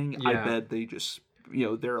and everything. I Yeah. bet they just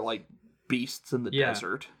they're like beasts in the Yeah.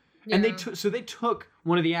 desert. And Yeah. they took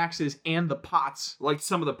one of the axes and the pots. Like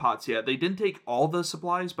some of the pots, yeah, they didn't take all the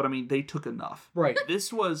supplies, but I mean they took enough. Right.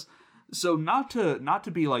 This was so not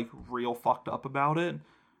to be like real fucked up about it.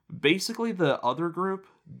 Basically, the other group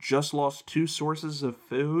just lost 2 sources of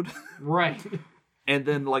food Right. and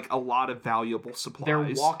then like a lot of valuable supplies.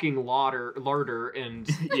 They're walking larder and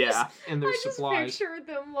Yeah. and their I just supplies. pictured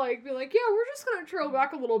them like be like, yeah, we're just gonna trail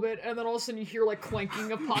back a little bit, and then all of a sudden you hear like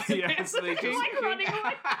clanking of pots and Yeah, pans, so and they they're just- like running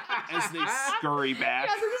away. As they scurry back.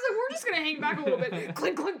 Yeah, they're just like, we're just gonna hang back a little bit.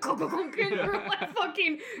 Clink, clink, clunk, clunk, clunk, and we're like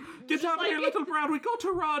fucking. Get down like, here, little Brown. We got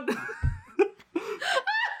to run.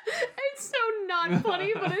 It's so not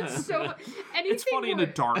funny, but it's so. Anything It's funny in a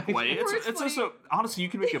where- dark way. Or It's funny- also honestly, you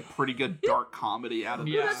can make a pretty good dark comedy out of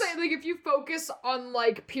Yeah. this. That's like if you focus on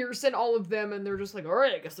like Pierce and all of them, and they're just like, all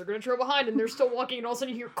right, I guess they're gonna trail behind, and they're still walking, and all of a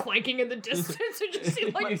sudden you hear clanking in the distance, and just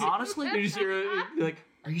see like Honestly, You just hear like,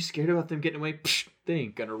 are you scared about them getting away? Psh, they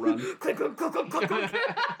ain't gonna run. clink, clink, clunk, clunk, clunk, clunk.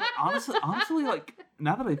 honestly, like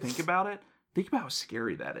now that I think about it, think about how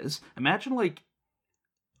scary that is.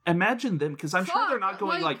 Imagine them, because I'm sure they're not Fuck,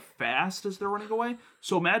 going like- like fast as they're running away.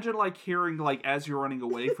 So imagine like hearing like as you're running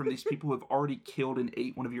away from these people who have already killed and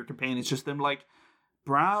ate one of your companions, just them like,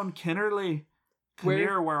 Brown, Kennerly, come Where-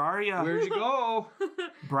 here, where are you? Where'd you go?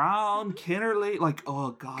 Brown, Kennerly, like, oh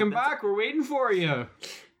god, Come that's- back, we're waiting for you.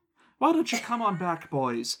 Why don't you come on back,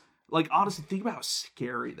 boys? Like, honestly, think about how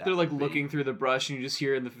scary that They're like would be. looking through the brush, and you just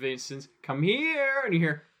hear in the distance, "Come here," and you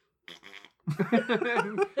hear.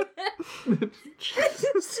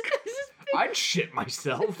 I'd shit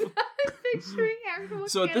myself. Picturing actual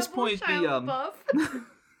So at this cannibal point, the, Shia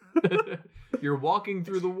LaBeouf. You're walking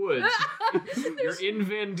through the woods. You're in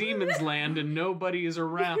Van Diemen's land, and nobody is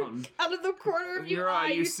around. Out of the corner of your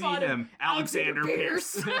eye, you see spotted him, Alexander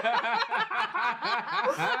Pierce. oh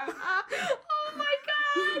my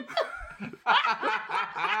god!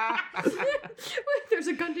 There's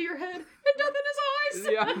a gun to your head and nothing in his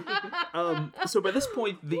eyes. Yeah. So by this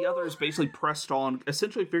point, the others basically pressed on,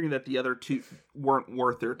 essentially figuring that the other 2 weren't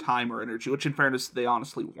worth their time or energy, which in fairness, they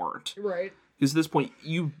honestly weren't. Right. Because at this point,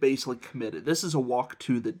 you've basically committed. This is a walk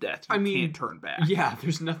to the death. You I mean, can't turn back. Yeah,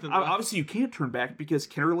 there's nothing left. Obviously, you can't turn back because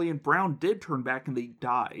Kennerly and Brown did turn back and they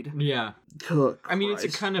died. Yeah. Good I mean, it's a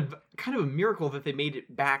Christ. kind of a miracle that they made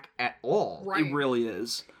it back at all. Right. It really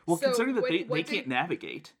is. Well, So considering that when they can't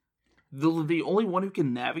navigate. The only one who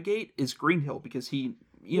can navigate is Greenhill because he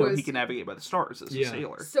Was- can navigate by the stars as Yeah. a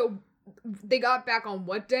sailor. So they got back on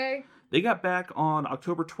what day? They got back on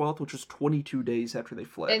October 12th, which was 22 days after they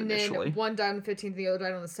fled And initially. then one died on the 15th, the other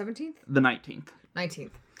died on the 17th? The 19th.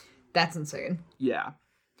 19th. That's insane. Yeah.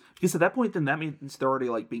 Because at that point, then that means they're already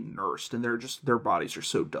like being nursed and their bodies are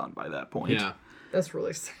so done by that point. Yeah. That's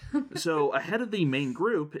really sad. So ahead of the main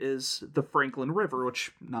group is the Franklin River,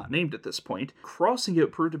 which not named at this point. Crossing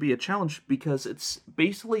it proved to be a challenge because it's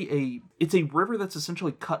basically a river that's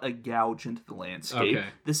essentially cut a gouge into the landscape. Okay.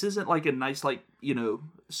 This isn't like a nice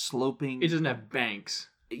sloping. It doesn't have banks.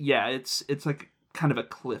 Yeah, it's like kind of a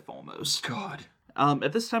cliff almost. God.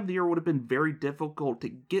 At this time of the year, it would have been very difficult to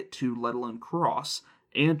get to, let alone cross.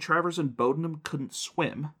 And Travers and Bodenham couldn't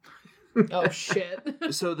swim. Oh, shit.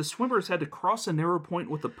 So the swimmers had to cross a narrow point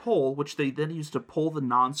with a pole, which they then used to pull the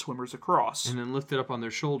non-swimmers across. And then lifted up on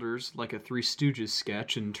their shoulders like a Three Stooges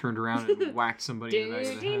sketch and turned around and whacked somebody in the back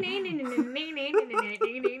of the head.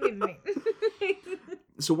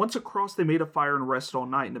 So once across, they made a fire and rested all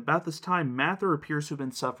night. And about this time, Mather appears to have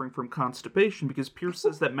been suffering from constipation because Pierce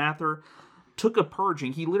says that Mather took a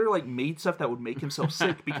purging. He literally made stuff that would make himself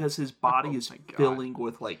sick because his body is my God. filling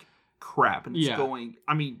with crap and it's Yeah. going.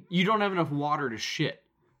 I mean, You don't have enough water to shit.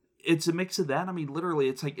 it's a mix of that. I mean, literally,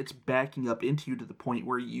 it's it's backing up into you to the point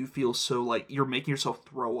where you feel so you're making yourself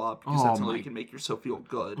throw up because Oh that's how my- you can make yourself feel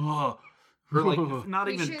good. Oh. Or not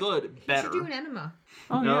We even should- good, better. You should do an enema.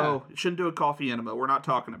 Oh, No, you shouldn't do a coffee enema. We're not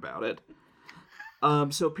talking about it.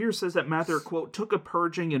 So Pierce says that Mather, quote, took a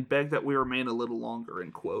purging and begged that we remain a little longer,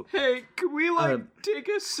 end quote. Hey, can we, take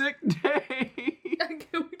a sick day?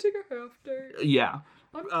 Can we take a half day? Yeah.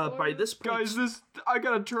 I'm By tired. this point, Guys, I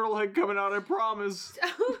got a turtle head coming out, I promise.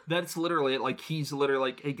 that's literally it. Like, he's literally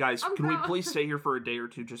like, hey guys, can we proud. please stay here for a day or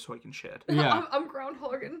two just so I can shit? Yeah. I'm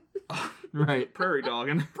groundhogging. Right. Prairie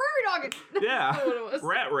dogging. Prairie dogging. Yeah. That's what it was.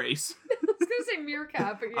 Rat race. I was gonna say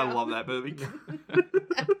meerkat, but yeah. I love that movie.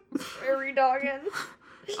 Prairie dogging.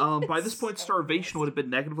 By this point, starvation would have been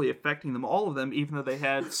negatively affecting them, all of them, even though they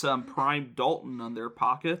had some prime Dalton on their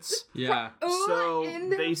pockets. Yeah. So in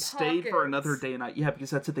their they stayed for another pockets. day and night. Yeah, because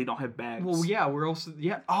that's it. They don't have bags. Well, yeah, we're also...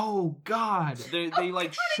 Yeah. Oh, God. They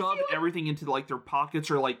like shoved everything into like their pockets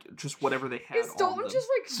or like just whatever they had Is on Dalton them. just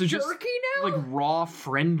like So just, jerky now? like, raw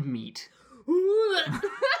friend meat.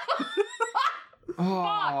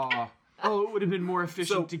 Oh. Oh, it would have been more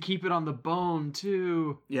efficient to keep it on the bone,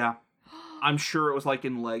 too. Yeah. I'm sure it was like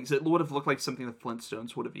in legs. It would have looked like something the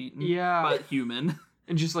Flintstones would have eaten. Yeah. But human.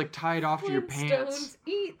 And just, like, tie it off to your pants. Flintstones,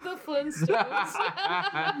 eat the Flintstones.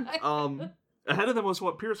 Ahead of them was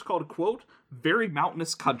what Pierce called, quote, very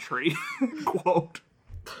mountainous country, quote.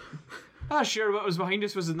 Sure, what was behind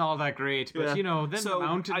us wasn't all that great, but, Yeah. then So, the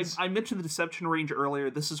mountains... I mentioned the deception range earlier.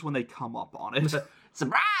 This is when they come up on it.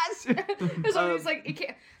 Surprise! So he's like,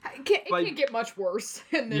 it can't get much worse.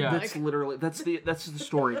 And then Yeah. That's like, literally that's the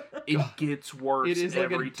story. It gets worse. It is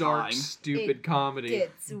like every a dark, time. stupid It comedy.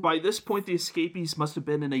 gets By this point, the escapees must have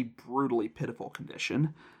been in a brutally pitiful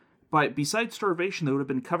condition. Besides starvation, they would have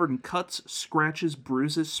been covered in cuts, scratches,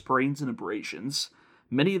 bruises, sprains, and abrasions.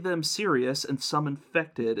 Many of them serious, and some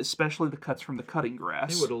infected, especially the cuts from the cutting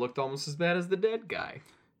grass. They would have looked almost as bad as the dead guy.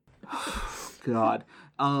 God.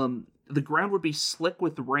 The ground would be slick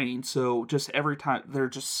with rain, so just every time they're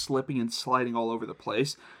just slipping and sliding all over the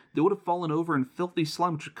place. They would have fallen over in filthy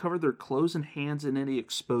slime, which would cover their clothes and hands and any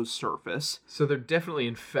exposed surface. So they're definitely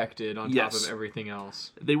infected on top Yes. of everything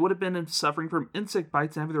else. They would have been suffering from insect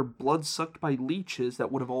bites and having their blood sucked by leeches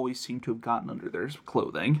that would have always seemed to have gotten under their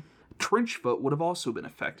clothing. Trenchfoot would have also been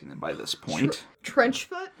affecting them by this point.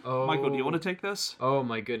 Trenchfoot? Oh, Michael, do you want to take this? Oh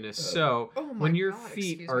my goodness. So, Oh my when your God,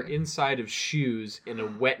 feet excuse are me. inside of shoes in a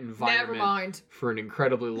wet environment Never mind. for an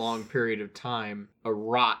incredibly long period of time, a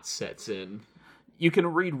rot sets in. You can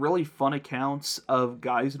read really fun accounts of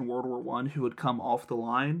guys in World War I who would come off the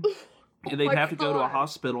line, and they'd my have to go to a God.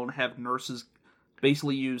 hospital and have nurses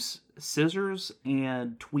basically use scissors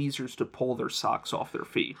and tweezers to pull their socks off their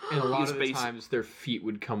feet. And a lot Because of the basi- times their feet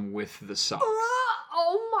would come with the socks.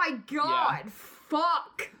 Oh my god.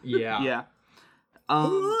 Fuck. Yeah. Yeah.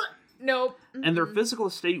 Nope. And their physical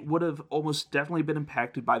state would have almost definitely been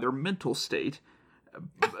impacted by their mental state.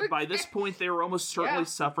 By this point, they were almost certainly Yeah.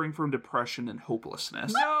 suffering from depression and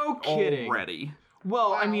hopelessness. No kidding. Already.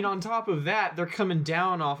 Well, I Wow. mean, on top of that, they're coming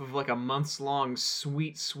down off of like a months-long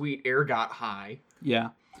sweet, sweet ergot high. Yeah.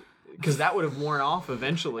 Because that would have worn off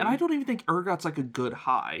eventually. And I don't even think ergot's like a good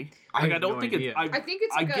high. I Like, have I don't no think idea. it. I think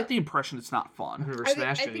it's I like get the impression it's not fun. I've never I think,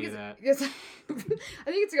 smashed I any think of that. it's, I think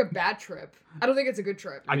it's like a bad trip. I don't think it's a good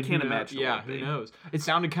trip. I mean, can't who knows? imagine. it Yeah, would who be. knows? It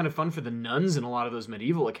sounded kind of fun for the nuns in a lot of those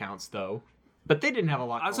medieval accounts, though. But they didn't have a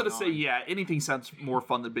lot. I was going gonna say, on. yeah, anything sounds more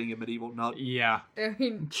fun than being a medieval nut. Yeah. I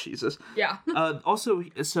mean, Jesus. yeah. Also,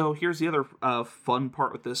 so here's the other fun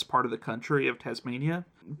part with this part of the country of Tasmania.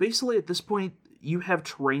 Basically, at this point, you have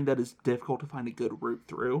terrain that is difficult to find a good route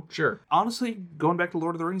through. Sure. Honestly, going back to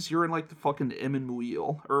Lord of the Rings, you're in like the fucking Emyn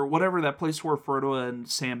Muil, or whatever that place where Frodo and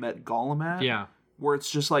Sam met Gollum at. Yeah. Where it's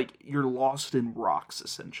just like you're lost in rocks,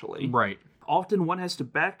 essentially. Right. Often one has to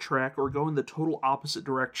backtrack or go in the total opposite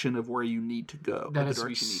direction of where you need to go. or That the has to be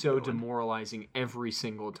direction you need so to go in. demoralizing every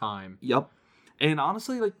single time. Yep. And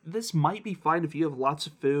honestly, like, this might be fine if you have lots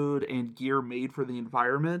of food and gear made for the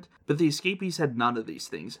environment, but the escapees had none of these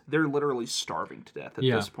things. They're literally starving to death at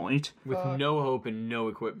Yeah. this point. With no hope and no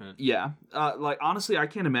equipment. Yeah. Like, honestly, I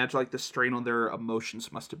can't imagine, like, the strain on their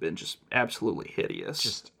emotions must have been just absolutely hideous.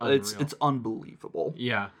 Just It's unreal. unbelievable.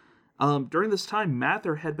 Yeah. During this time,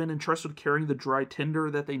 Mather had been entrusted with carrying the dry tinder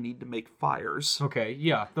that they need to make fires. Okay,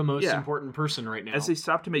 yeah. The most Yeah. important person right now. As they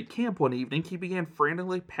stopped to make camp one evening, he began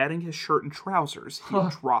frantically patting his shirt and trousers. He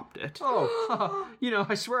dropped it. Oh,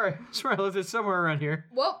 I swear I left it somewhere around here.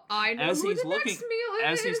 Well, I know As who he's the looking, next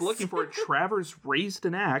meal is. as he's looking for it, Travers raised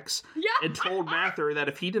an axe Yeah. and told Mather that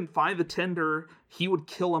if he didn't find the tinder, he would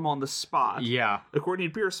kill him on the spot. Yeah. According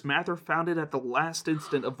to Pierce, Mather found it at the last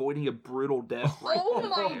instant, avoiding a brutal death right Oh then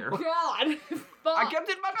my and there. god. Fuck. I kept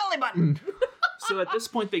it in my belly button. So at this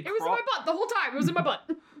point, they It was in crawl. my butt the whole time. It was in my butt.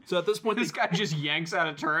 So at this point, This guy just yanks out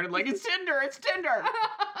a turn and like, it's Tinder, it's Tinder. Light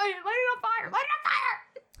it on fire. Light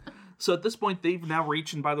it on fire. So at this point, they've now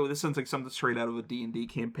reached, and by the way, this sounds like something straight out of a D&D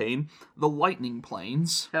campaign, the Lightning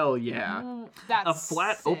Plains. Hell yeah. That's A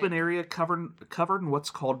flat, sick. open area covered in what's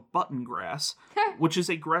called button grass, which is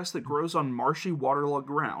a grass that grows on marshy, waterlogged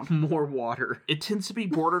ground. More water. It tends to be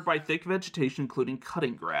bordered by thick vegetation, including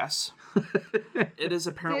cutting grass. It is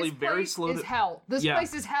apparently This very place slow. is hell. This Yeah.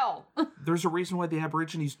 place is hell. There's a reason why the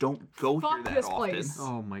Aborigines don't go here Fuck that this often. place.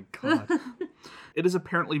 Oh my god. It is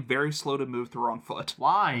apparently very slow to move through on foot.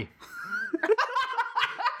 Why?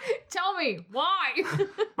 Tell me why.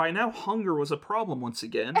 By now, hunger was a problem once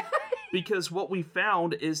again, because what we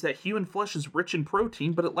found is that human flesh is rich in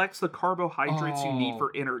protein, but it lacks the carbohydrates you need Oh.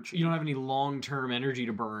 for energy. You don't have any long-term energy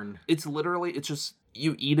to burn. It's just,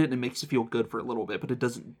 you eat it and it makes you feel good for a little bit, but it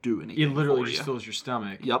doesn't do anything. It literally for just you. fills your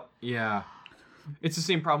stomach. Yep. Yeah. It's the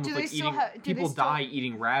same problem Do with they like still eating. ha- do they People still- die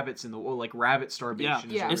eating rabbits in the like rabbit starvation.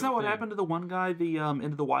 Yeah. Is a Isn't that real what thing. happened to the one guy, the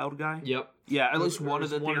Into the Wild guy? Yep. Yeah, at least That one of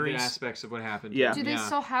was the one theories. aspects of what happened. Yeah. Do they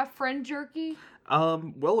still have friend jerky?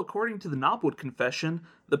 Well, according to the Knobwood Confession,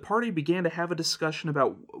 the party began to have a discussion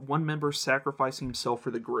about one member sacrificing himself for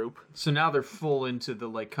the group. So now they're full into the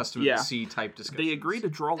like custom Yeah. of the sea type discussion. They agreed to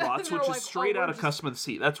draw lots, They're which like, is straight oh, out we're of just- Custom of the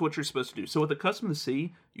Sea. That's what you're supposed to do. So with the Custom of the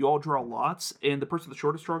Sea, you all draw lots, and the person with the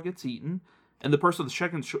shortest straw gets eaten, and the person with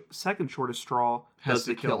the second shortest straw Has does to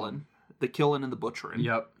the kill killing. The killing and the butchering.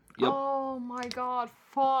 Yep. Yep. Oh my god,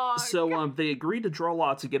 fuck. So they agreed to draw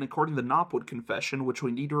lots again, according to the Knobwood Confession, which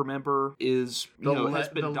we need to remember is has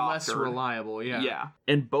been less doctored. reliable. Yeah. Yeah.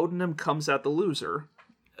 And Bodenham comes out the loser.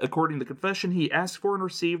 According to the confession, he asked for and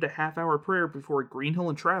received a half-hour prayer before Greenhill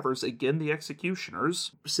and Travers, again the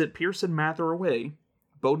executioners, sent Pierce and Mather away.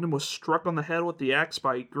 Bodenham was struck on the head with the axe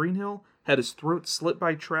by Greenhill, had his throat slit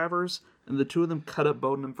by Travers, and the two of them cut up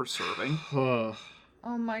Bodenham for serving.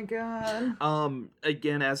 Oh my god.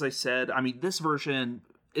 Again, as I said, I mean, this version,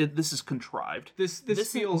 this is contrived. This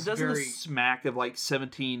feels doesn't very. this smack of like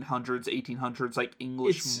 1700s, 1800s, like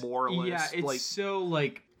English moralists. Yeah, it's like, so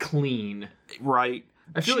like clean. right.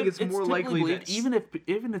 I feel like it's more typically likely believed, that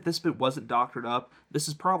even if this bit wasn't doctored up, this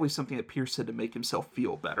is probably something that Pierce said to make himself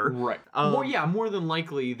feel better. Right. Um, more than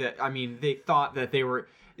likely that they thought that they were.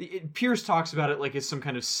 Pierce talks about it like it's some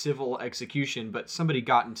kind of civil execution, but somebody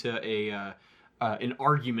got into an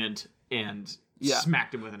argument and Yeah.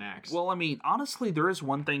 smacked him with an axe. Well, I mean, honestly, there is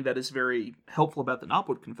one thing that is very helpful about the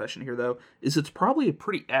Knobwood Confession here, though, is it's probably a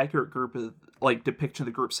pretty accurate group of depiction of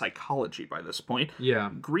the group's psychology by this point. yeah.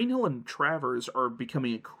 Greenhill and Travers are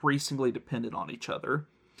becoming increasingly dependent on each other.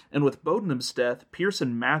 And with Bodenham's death, Pierce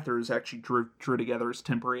and Mathers actually drew together as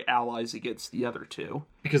temporary allies against the other two.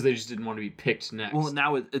 Because they just didn't want to be picked next. Well,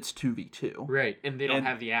 now it's 2v2. right, and they don't and-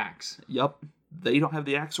 have the axe. Yup. They don't have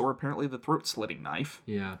the axe or apparently the throat-slitting knife.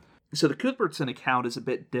 Yeah. So the Cuthbertson account is a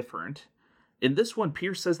bit different. In this one,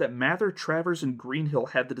 Pierce says that Mather, Travers, and Greenhill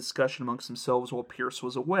had the discussion amongst themselves while Pierce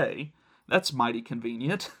was away. That's mighty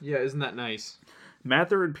convenient. Yeah, isn't that nice?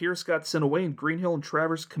 Mather and Pierce got sent away, and Greenhill and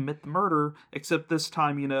Travers commit the murder, except this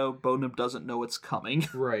time, Bodenham doesn't know it's coming.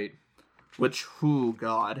 Right. Which, oh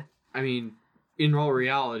god. I mean, in all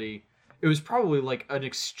reality, it was probably like an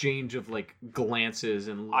exchange of like glances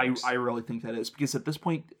and looks. I really think that is, because at this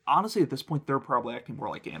point, honestly, they're probably acting more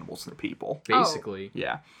like animals than people. basically.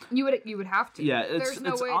 Yeah. You would have to. Yeah, There's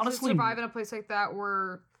no way honestly, to survive in a place like that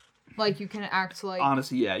where like you can act like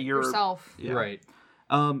honestly, yeah, you're yourself. Yeah. Right.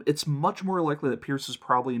 It's much more likely that Pierce is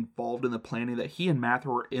probably involved in the planning, that he and Mather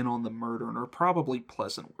were in on the murder and are probably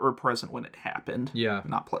present when it happened. Yeah.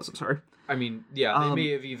 Not pleasant, sorry. I mean, yeah, they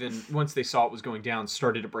may have even, once they saw it was going down,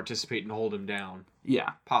 started to participate and hold him down.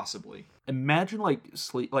 Yeah. Possibly. Imagine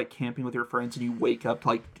camping with your friends and you wake up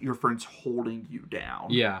to your friends holding you down.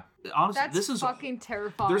 Yeah. Honestly, That's this is fucking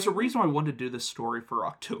terrifying. there's a reason why I wanted to do this story for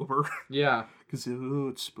October. Yeah. Because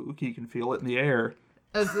it's spooky, you can feel it in the air.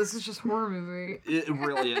 This is just horror movie. It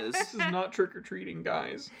really is. This is not trick-or-treating,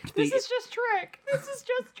 guys. This is just trick. This is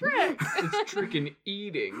just trick. It's trick and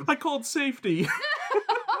eating. I called safety.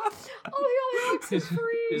 Oh, the only Alex is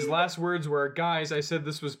free. His last words were, guys, I said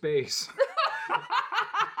this was base.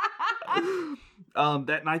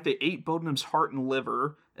 That night they ate Bodenham's heart and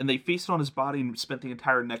liver, and they feasted on his body and spent the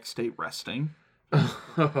entire next day resting.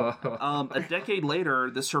 A decade later,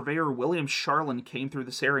 the surveyor William Sharlin came through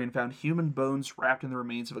this area and found human bones wrapped in the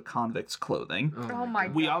remains of a convict's clothing. Oh my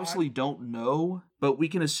god. We obviously don't know, but we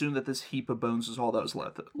can assume that this heap of bones is all that was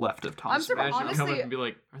left of Thomas. surprised- Imagine him come Honestly- up and be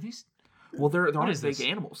like, are these... Well, there What aren't is big this?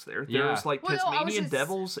 animals there. Yeah. There's Well, no, I was Tasmanian just-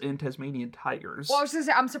 devils and Tasmanian tigers. Well, I was gonna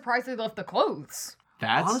say I'm surprised they left the clothes.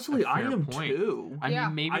 That's Honestly, a I fair am point. too. I Yeah.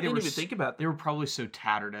 mean, maybe I they didn't were even think about They were probably so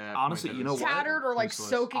tattered at that Honestly, point you that know it's- what? Tattered or like Useless.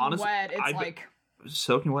 soaking Honestly, wet. It's I bet- like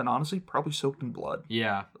soaking wet, and honestly, probably soaked in blood.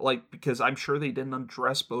 Yeah. Like, because I'm sure they didn't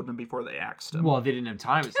undress Bowden before they axed him. Well, they didn't have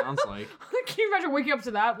time, it sounds like. Can you imagine waking up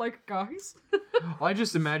to that? Like, guys. Well, I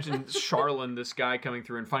just imagine Charlin, this guy coming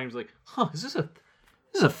through and finding him like, huh, is this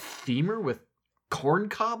a femur with corn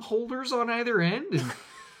cob holders on either end?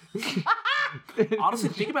 And Honestly,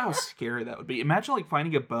 think about how scary that would be. Imagine, like,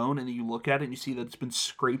 finding a bone and then you look at it and you see that it's been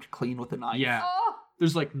scraped clean with a knife. yeah. Oh.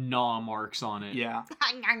 There's like gnaw marks on it. Yeah.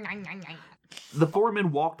 The four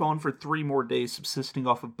men walked on for 3 more days, subsisting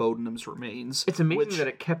off of Bowdenham's remains. It's amazing which- that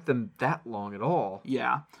it kept them that long at all.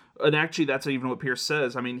 Yeah. And actually, that's even what Pierce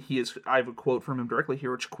says. I mean, I have a quote from him directly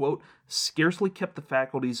here, which, quote, scarcely kept the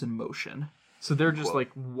faculties in motion. So they're just Quote.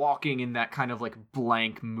 like walking in that kind of like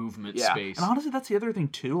blank movement Yeah. space. And honestly, that's the other thing,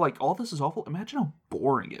 too. Like, all this is awful. Imagine how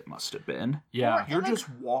boring it must have been. Yeah. You're like- just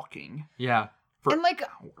walking Yeah. for And, like,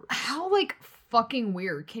 hours. how, like, fucking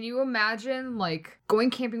weird. Can you imagine, like,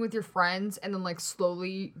 going camping with your friends and then, like,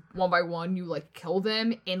 slowly, one by one, you, like, kill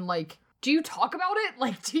them and, like, do you talk about it?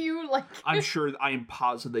 Like, do you, like... I'm sure, I am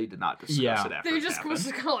positive they did not discuss Yeah. it after They it just happened. was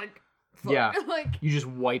kind of like... Fuck. Yeah. Like, You just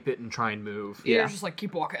wipe it and try and move. yeah. Yeah. Just, like,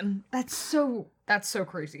 keep walking. That's so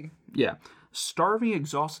crazy. Yeah. Starving,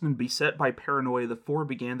 exhausted, and beset by paranoia, the four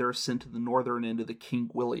began their ascent to the northern end of the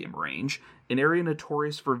King William Range, an area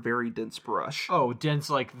notorious for very dense brush. Oh, dense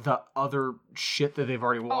like the other shit that they've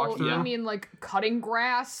already walked Oh, through. you mean, like, cutting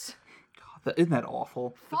grass? Isn't that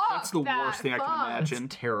awful? Fuck That's the that, worst thing I fuck. can imagine.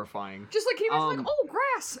 Terrifying. Just, like, can you imagine, Um, like, oh,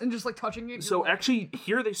 grass! And just, like, touching it. So you're like, actually,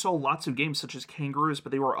 here they saw lots of games such as kangaroos,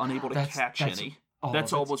 but they were unable to catch any. oh, That's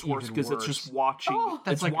that's almost worse even because it's worse. just watching. Oh. It's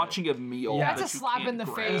That's like watching a meal. Yeah. that That's a you slap can't in the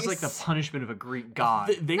grab. It's like the punishment of a Greek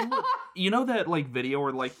god. They would, you know that like video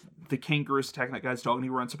where like the kangaroo's attacking that guy's dog and he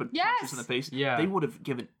runs up and punches Yes! in the face. Yeah. They would have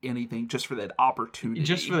given anything just for that opportunity,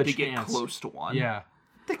 Just for the to get chance. close to one. yeah.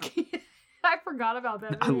 I forgot about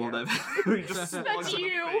that. I love that. He just slugs That's him in the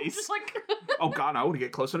you. face. Just, like... Oh god, I want to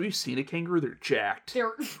get close. Have you seen a kangaroo? They're jacked.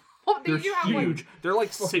 They're They're do have, like, huge. They're like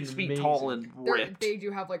Fucking 6 feet tall and ripped. they do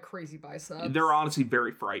have like crazy biceps. They're honestly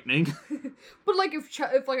very frightening. But like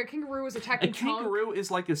if like a kangaroo was A attacking Chunk, kangaroo is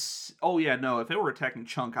like oh yeah, no, if it were attacking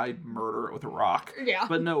Chunk, I'd murder it with a rock. yeah.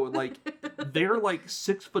 But no, like they're like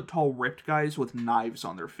 6 foot tall ripped guys with knives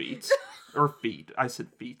on their feet. Or feet. I said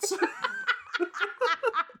feet.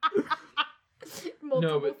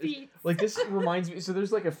 multiple but feet. Like this reminds me. So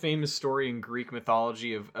there's like a famous story in Greek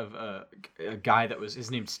mythology of a guy that was his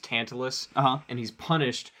name's Tantalus, Uh-huh. and he's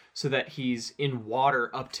punished so that he's in water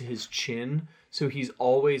up to his chin, so he's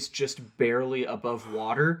always just barely above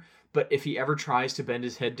water. But if he ever tries to bend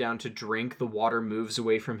his head down to drink, the water moves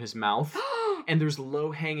away from his mouth. And there's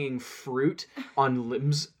low-hanging fruit on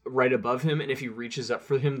limbs right above him, and if he reaches up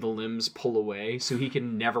for him, the limbs pull away, so he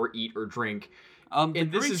can never eat or drink. The And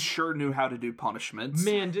this Greeks is- sure knew how to do punishments.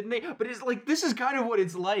 Man, didn't they? But it's like this is kind of what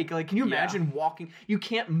it's like. Like, can you imagine walking? You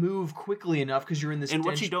can't move quickly enough because you're in this. And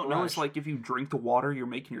what you dense don't know is brush. like if you drink the water, you're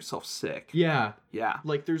making yourself sick. yeah, Yeah.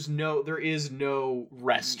 like there is no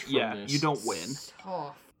rest from Yeah, this. you don't win.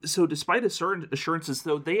 Tough. So despite assurances,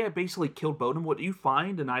 though, they had basically killed Bowden. What you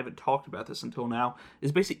find, and I haven't talked about this until now,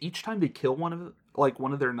 is basically each time they kill one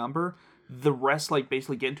of their number, the rest like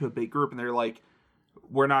basically get into a big group and they're like,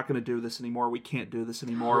 we're not going to do this anymore. We can't do this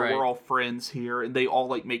anymore. Right. We're all friends here, and they all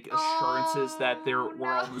like make assurances that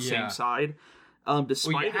we're all on the Yeah. same side.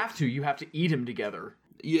 Despite Well, it, you have to eat them together.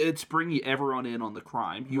 it's bringing everyone in on the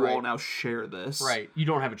crime. You all Right. now share this. Right. You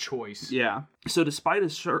don't have a choice. Yeah. So despite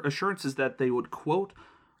assurances that they would, quote,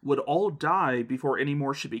 would all die before any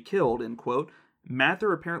more should be killed, end quote,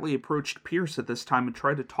 Mather apparently approached Pierce at this time and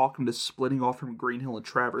tried to talk him to splitting off from Greenhill and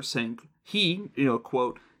Travers, saying he,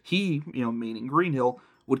 quote, he, meaning Greenhill,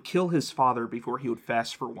 would kill his father before he would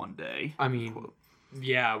fast for one day. I mean,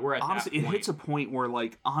 yeah, we're at Honestly, that it point. hits a point where,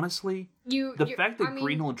 like, honestly, the fact that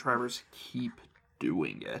Greenhill and Travers keep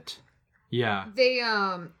doing it. Yeah. They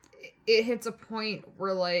it hits a point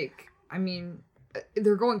where like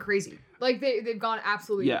they're going crazy. Like they've gone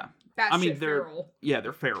absolutely Yeah. batshit I mean, feral.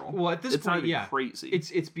 they're feral. Well, at this it's not point, even yeah, crazy.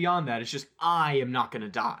 It's beyond that. It's just I am not gonna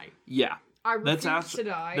die. Yeah. I refuse that's to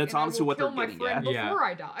die. that's and I honestly will what kill they're my getting friend at. before Yeah.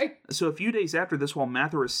 I die. So a few days after this, while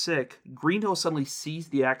Mather was sick, Greenhill suddenly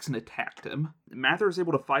seized the axe and attacked him. Mather was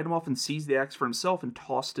able to fight him off and seize the axe for himself and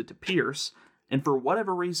tossed it to Pierce. And for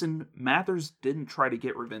whatever reason, Mathers didn't try to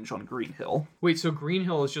get revenge on Greenhill. Wait, so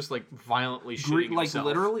Greenhill is just like violently shooting Like himself.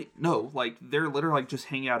 literally, no, like they're literally like just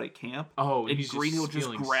hanging out at camp. Oh, and he's just Greenhill just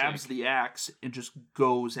feeling grabs sick. the axe and just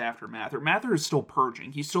goes after Mather. Mather is still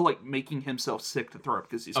purging. He's still like making himself sick to throw up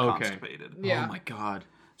because he's Okay. constipated. Yeah. Oh my god.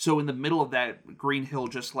 So in the middle of that, Greenhill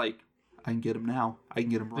just like, I can get him now. I can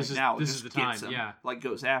get him right now. This Just is the gets time, him, yeah. Like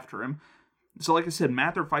goes after him. So like I said,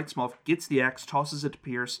 Mather fights him off, gets the axe, tosses it to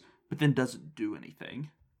Pierce, but then doesn't do anything.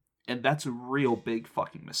 And that's a real big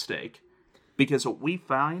fucking mistake. Because what we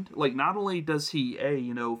find, like, not only does he,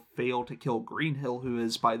 fail to kill Greenhill, who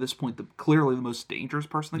is, by this point, clearly the most dangerous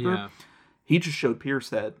person in the group, he just showed Pierce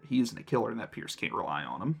that he isn't a killer and that Pierce can't rely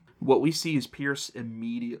on him. What we see is Pierce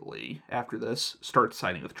immediately, after this, starts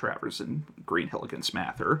siding with Travers and Greenhill against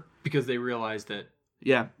Mather. Because they realize that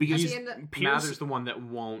Yeah, because At the end, Pierce... Mather's the one that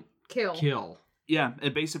won't kill. Yeah,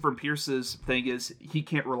 and basically from Pierce's thing is he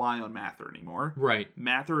can't rely on Mather anymore. Right.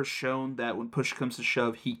 Mather has shown that when push comes to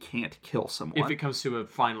shove, he can't kill someone. If it comes to a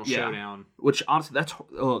final showdown. Which, honestly, that's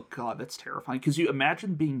terrifying. Because you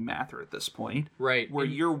imagine being Mather at this point. Right. Where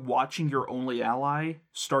you're watching your only ally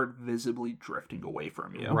start visibly drifting away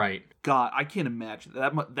from you. Right. God, I can't imagine.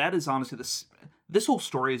 That is honestly, this whole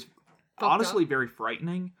story is honestly very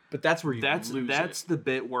frightening. But that's where you That's lose it. the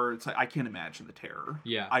bit where it's like, I can't imagine the terror.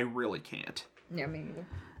 Yeah. I really can't. Yeah, me neither.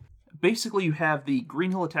 Basically, you have the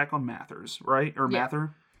Greenhill attack on Mathers, right? Or Yeah.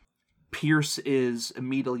 Mather. Pierce is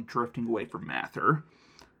immediately drifting away from Mather.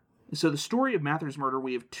 So the story of Mather's murder,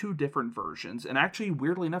 we have two different versions. And actually,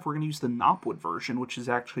 weirdly enough, we're going to use the Knopwood version, which is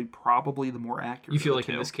actually probably the more accurate. You feel of the like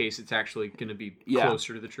in two. this case it's actually going to be Yeah.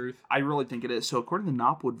 closer to the truth? I really think it is. So according to the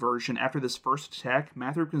Knopwood version, after this first attack,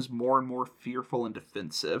 Mather becomes more and more fearful and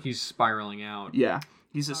defensive. He's spiraling out. Yeah.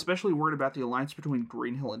 He's especially worried about the alliance between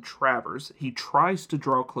Greenhill and Travers. He tries to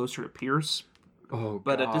draw closer to Pierce, Oh,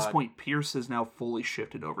 but at this God. point, Pierce has now fully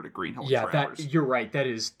shifted over to Greenhill Yeah, and Travers. you're right. That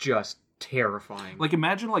is just terrifying. Like,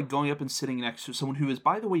 imagine, going up and sitting next to someone who is,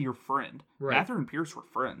 by the way, your friend. Right. Mather and Pierce were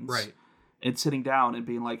friends. Right. And sitting down and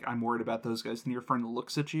being like, I'm worried about those guys. And your friend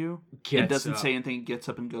looks at you and Gets doesn't up. say anything, gets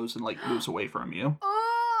up and goes and, moves away from you.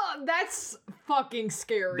 Oh, that's fucking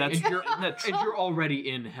scary. That's And you're already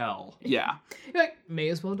in hell. Yeah. Like, may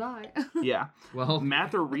as well die. Yeah. Well,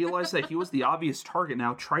 Mather realized that he was the obvious target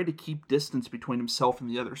now, tried to keep distance between himself and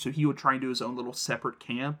the other. So he would try and do his own little separate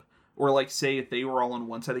camp. Or, say, if they were all on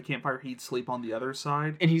one side of the campfire, he'd sleep on the other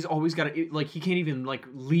side. and he's always got to, he can't even,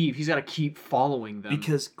 leave. He's got to keep following them.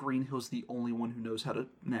 Because Greenhill's the only one who knows how to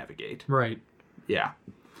navigate. Right. Yeah.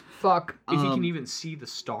 Fuck. If he can even see the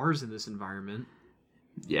stars in this environment.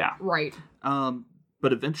 Yeah. Right.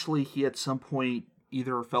 But eventually he at some point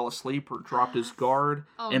either fell asleep or dropped his guard,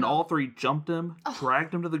 and no. all three jumped him,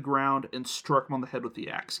 dragged him to the ground, and struck him on the head with the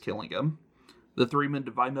axe, killing him. The three men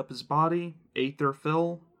divided up his body, ate their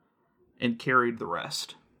fill, and carried the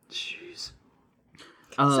rest. Jeez.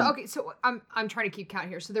 So I'm trying to keep count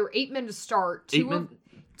here. So there were 8 men to start.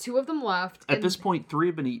 Two of them left. At and- this point, 3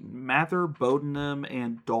 have been eaten. Mather, Bodenham,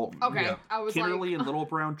 and Dalton. Okay, Yeah. I was Kinnerly like, and Little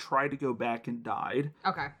Brown tried to go back and died.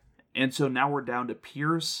 okay. And so now we're down to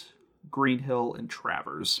Pierce, Greenhill, and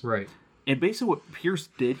Travers. Right. And basically what Pierce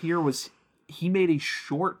did here was he made a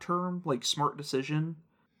short-term, smart decision.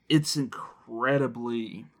 It's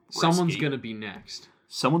incredibly Someone's risky. going to be next.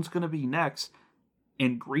 Someone's going to be next,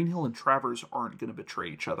 and Greenhill and Travers aren't going to betray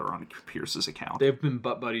each other on Pierce's account. They've been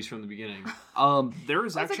butt buddies from the beginning. There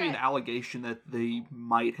is That's actually okay. an allegation that they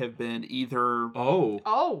might have been either Oh.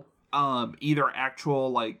 Oh,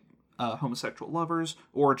 actual, homosexual lovers,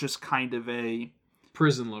 or just kind of a,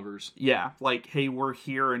 Prison lovers. yeah, hey, we're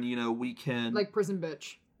here and, we can... like prison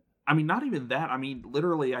bitch. I mean, not even that. I mean,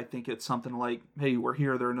 literally, I think it's something like, hey, we're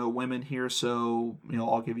here, there are no women here, so,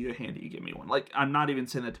 I'll give you a hand, you give me one. I'm not even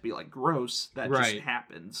saying that to be, gross. That just Right.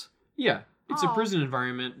 happens. Yeah. It's a Aw. prison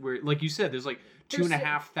environment where, like you said, there's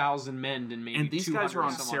 2,500 men and maybe And these guys are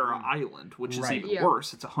on 200 some odd Sarah women. Island, which is Right. even Yeah.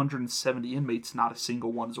 worse. It's 170 inmates, not a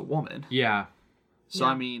single one is a woman. Yeah. So,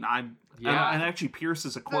 Yeah. I mean, Yeah. and actually, Pierce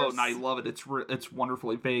is a quote, and I love it. It's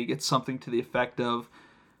wonderfully vague. It's something to the effect of,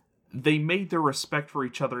 they made their respect for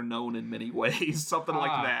each other known in many ways. Something like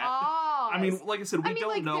Ah. that. Oh, I mean, like I said, we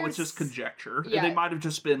don't know. It's there's- just conjecture. Yeah. They might have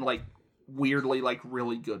just been weirdly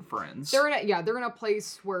really good friends. they're in a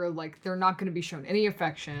place where they're not going to be shown any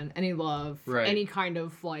affection, any love, Right. any kind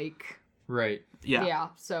of Right. yeah.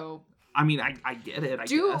 So I mean, I get it. I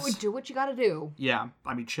guess. do what you got to do. Yeah.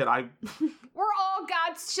 I mean, shit. We're all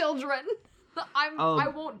God's children. I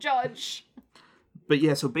won't judge. But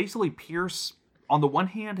yeah. So basically, Pierce, on the one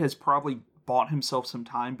hand, has probably bought himself some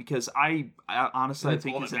time because I honestly, I That's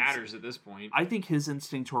think all his that matters at this point. I think his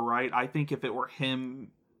instincts were right. I think if it were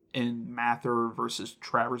him and Mather versus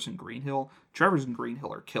Travers and Greenhill, Travers and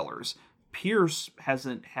Greenhill are killers. Pierce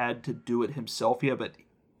hasn't had to do it himself yet, but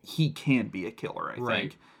he can be a killer, I Right.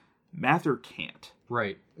 think. Mather can't.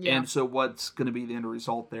 Right. Yeah. And so what's going to be the end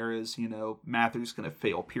result there is, Mather's going to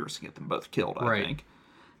fail Pierce and get them both killed, I Right. think.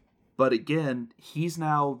 But again, he's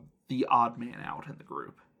now the odd man out in the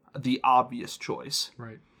group. The obvious choice.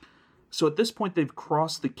 Right. So at this point, they've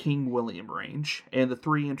crossed the King William Range, and the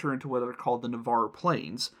three enter into what are called the Navarre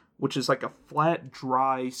Plains, which is like a flat,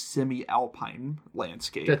 dry, semi-alpine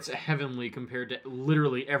landscape. That's heavenly compared to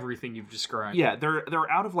literally everything you've described. Yeah,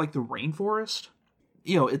 they're out of like the rainforest.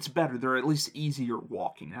 You know, it's better. They're at least easier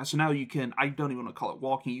walking now. So now you can, I don't even want to call it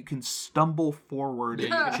walking, you can stumble forward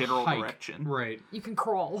in a general Hike. direction. Right. You can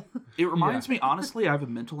crawl. It reminds me, honestly, I have a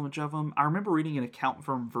mental image of them. I remember reading an account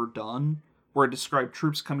from Verdun where it described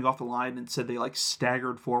troops coming off the line and said they like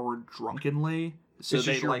staggered forward drunkenly. So It's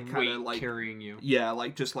they just your like kind weight of like carrying you. yeah,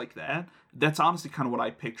 like just like that. That's honestly kind of what I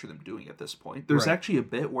picture them doing at this point. There's Right. actually a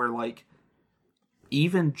bit where like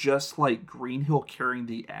even just like Greenhill carrying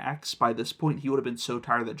the axe, by this point he would have been so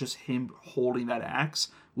tired that just him holding that axe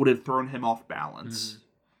would have thrown him off balance.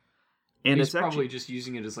 And He's it's probably actually just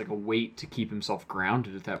using it as like a weight to keep himself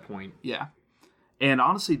grounded at that point. yeah. And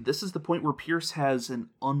honestly, this is the point where Pierce has an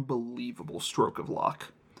unbelievable stroke of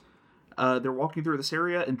luck. They're walking through this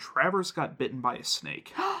area, and Travers got bitten by a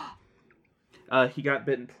snake. He got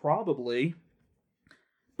bitten probably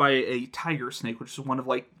by a tiger snake, which is one of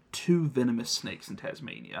like 2 venomous snakes in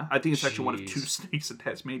Tasmania. I think it's actually one of 2 Jeez. snakes in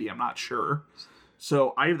Tasmania. I'm not sure.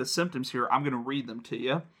 So I have the symptoms here. I'm going to read them to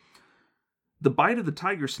you. The bite of the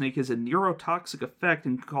tiger snake has a neurotoxic effect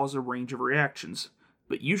and can cause a range of reactions.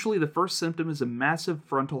 But usually the first symptom is a massive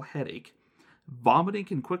frontal headache. Vomiting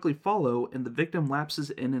can quickly follow, and the victim lapses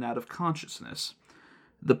in and out of consciousness.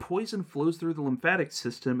 The poison flows through the lymphatic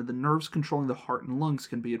system, and the nerves controlling the heart and lungs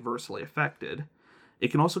can be adversely affected.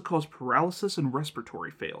 It can also cause paralysis and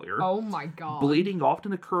respiratory failure. Oh my god. Bleeding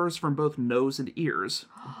often occurs from both nose and ears.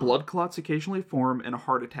 Blood clots occasionally form, and a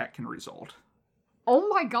heart attack can result. Oh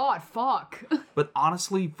my god, fuck. But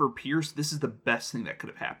honestly, for Pierce, this is the best thing that could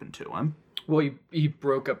have happened to him. Well, he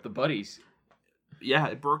broke up the buddies. Yeah,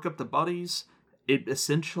 it broke up the buddies. It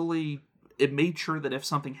essentially, it made sure that if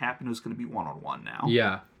something happened, it was going to be one-on-one now.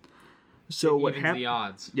 Yeah. So what Evens happened? the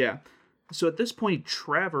odds. Yeah. So at this point,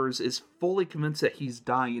 Travers is fully convinced that he's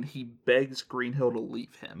dying, and he begs Greenhill to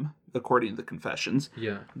leave him, according to the confessions.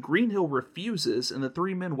 Yeah. Greenhill refuses, and the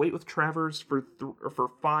 3 men wait with Travers for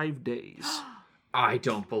 5 days. I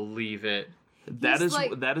don't believe it. That He's is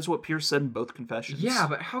like- that is what Pierce said in both confessions. Yeah,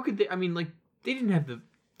 but how could they? I mean, like, they didn't have the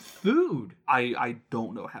food. I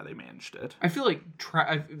don't know how they managed it. I feel like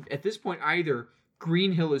at this point, either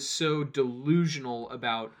Greenhill is so delusional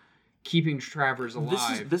about keeping Travers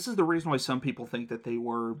alive. This is the reason why some people think that they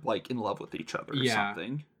were like in love with each other or Yeah.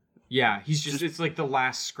 something. Yeah, he's just it's like the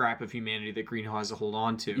last scrap of humanity that Greenhill has to hold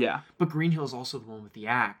on to. Yeah. But Greenhill's also the one with the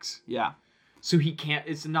axe. Yeah. So he can't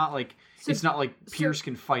it's not like Pierce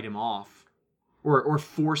can fight him off or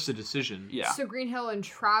force a decision. Yeah. So Greenhill and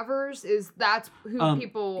Travers that's who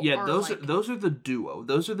people Yeah, are those like, those are the duo.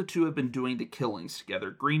 Those are the two who have been doing the killings together.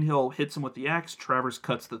 Greenhill hits him with the axe, Travers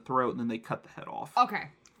cuts the throat, and then they cut the head off. Okay.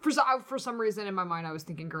 For some reason in my mind I was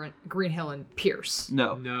thinking Greenhill and Pierce.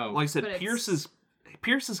 No. No. Like I said, But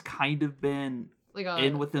Pierce has kind of been Like a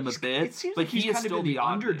in with him a bit, It seems but like he's he is kind still of been the the odd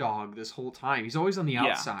man. underdog this whole time. He's always on the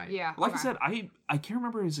outside. Yeah. Like I okay. said, I can't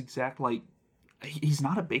remember his exact like. He's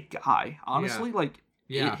not a big guy, honestly. Like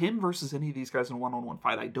Yeah. him versus any of these guys in a one-on-one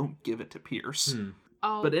fight, I don't give it to Pierce.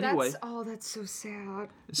 Oh, but anyway. that's so sad.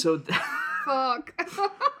 So, Fuck.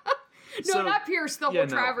 No, So- not Pierce, the yeah, whole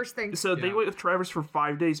no. Travers thing. so they Yeah. wait with Travers for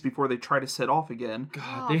 5 days before they try to set off again. God,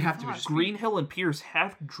 Oh, they have to fuck. just be Greenhill and Pierce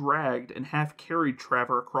half dragged and half carried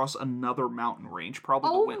Traver across another mountain range, probably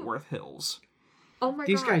Oh. the Wentworth Hills. Oh my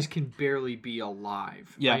These god. guys can barely be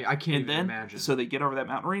alive. Yeah, I can't and even then, imagine. So they get over that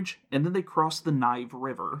mountain range, and then they cross the Knive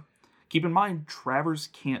River. Keep in mind, Travers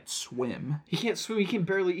can't swim. He can't swim.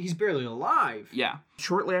 He's barely alive. Yeah.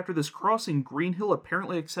 Shortly after this crossing, Greenhill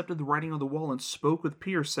apparently accepted the writing on the wall and spoke with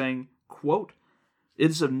Pierce, saying, quote,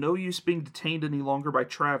 "It is of no use being detained any longer by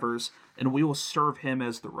Travers, and we will serve him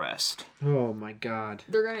as the rest." Oh my god.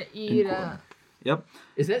 They're gonna eat quote. Yep.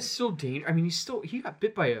 Is that still dangerous? I mean, he got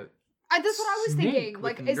bit by a that's what I was snake thinking. with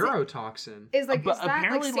Like, is neurotoxin. is like But is that like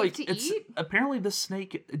apparently, safe to eat? apparently the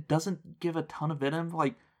snake it doesn't give a ton of venom.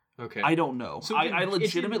 Like, Okay. I don't know. So I it didn't-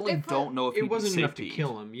 legitimately if don't know if it he'd be wasn't safe enough to eat.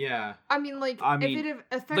 kill him. Yeah. I mean, like, I mean, if it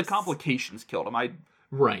affects The complications killed him.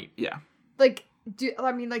 Right. Yeah. like,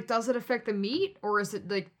 does it affect the meat or is it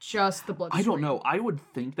like just the bloodstream? I don't know. I would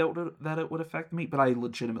think that it would affect meat, but I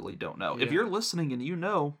legitimately don't know. If Yeah. you're listening and you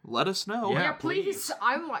know, let us know. Yeah. Yeah, please. please.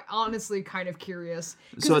 I'm like honestly kind of curious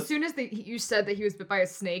because So as soon as you said that he was bit by a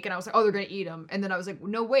snake, and I was like, oh, they're gonna eat him, and then I was like,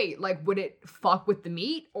 no, wait, like, would it fuck with the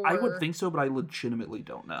meat? Or I would think so, but I legitimately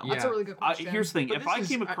don't know. that's a Yeah. really good question. Here's the thing: But if this I is-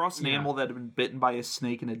 came across an yeah. animal that had been bitten by a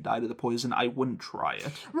snake and had died of the poison, I wouldn't try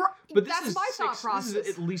it. But this that's is my thought This process.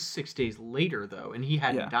 is at least 6 days later, though, and he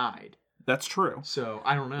hadn't Yeah. died. That's true. So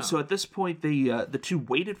I don't know. So at this point, the two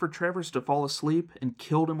waited for Travers to fall asleep and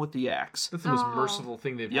killed him with the axe. that's the most Oh. merciful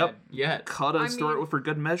thing they've Yep. had yet. Cut his throat mean- for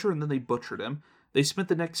good measure, and then they butchered him. They spent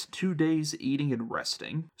the next 2 days eating and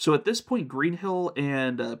resting. So at this point, Greenhill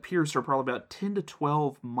and Pierce are probably about 10 to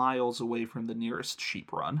 12 miles away from the nearest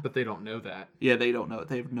sheep run. But they don't know that. Yeah, they don't know.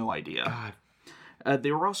 They have no idea. God.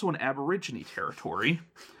 They were also in Aborigine territory.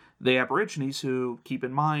 The Aborigines, who, keep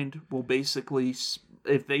in mind, will basically,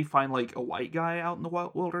 if they find like a white guy out in the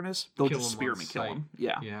wilderness, they'll Kill just him spear on him and kill sight. him.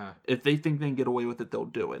 Yeah. Yeah. If they think they can get away with it, they'll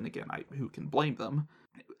do it. And again, who can blame them?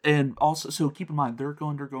 And also, so keep in mind, they're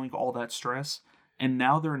undergoing all that stress. And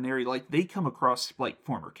now they're in an area, like, they come across, like,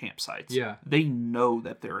 former campsites. Yeah. They know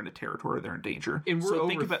that they're in a territory, they're in danger. And we're so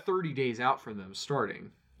over 30 days out from them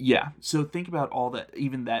starting. Yeah, so think about all that,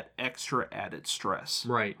 even that extra added stress.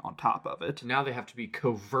 Right. On top of it. Now they have to be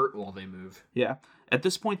covert while they move. Yeah. At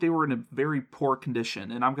this point, they were in a very poor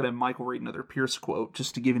condition. And I'm going to have Michael read another Pierce quote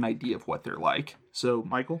just to give you an idea of what they're like. So,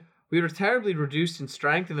 Michael? We were terribly reduced in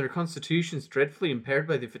strength, and their constitutions dreadfully impaired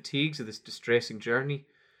by the fatigues of this distressing journey.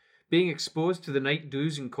 Being exposed to the night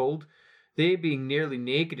dews and cold, they being nearly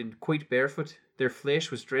naked and quite barefoot, their flesh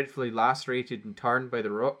was dreadfully lacerated and torn by the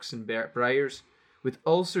rocks and briars, with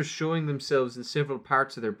ulcers showing themselves in several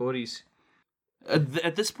parts of their bodies.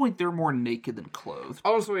 At this point, they're more naked than clothed.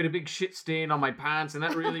 Also, I had a big shit stain on my pants, and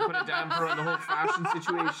that really put a damper on the whole fashion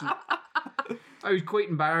situation. I was quite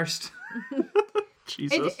embarrassed.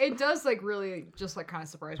 Jesus. It does like really just like kind of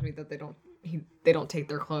surprise me that they don't take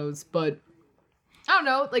their clothes, but I don't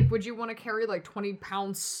know. Like, would you want to carry like 20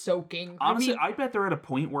 pounds soaking? Honestly, I mean, I bet they're at a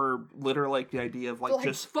point where literally like the idea of like, Like,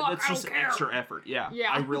 just fuck, it's I just don't care. extra effort. Yeah.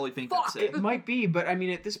 Yeah. I really think Fuck. that's it. It might be, but I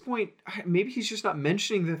mean, at this point, maybe he's just not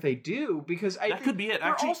mentioning that they do, because I That think could be it. They're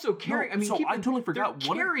Actually, also carrying. no, I mean, so keep I in- totally forgot They're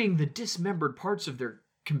one of- carrying the dismembered parts of their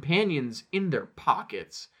companions in their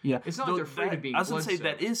pockets. Yeah, It's not like they're afraid of being I was gonna say that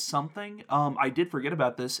blood-soaked. is something. I did forget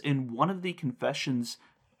about this in one of the confessions.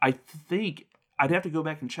 I think I'd have to go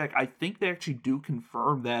back and check. I think they actually do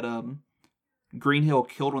confirm that Greenhill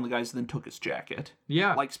killed one of the guys and then took his jacket.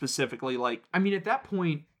 Yeah, Like specifically, like I mean, at that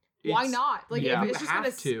point, why it's- not? Like, yeah. if it's You just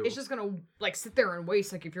have to. it's just gonna like sit there and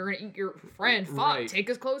waste. Like, if you're gonna eat your friend, fuck, Right. take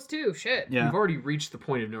his clothes too. Shit. yeah, We've already reached the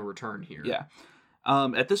point of no return here. yeah.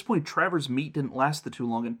 At this point, Travers' meat didn't last too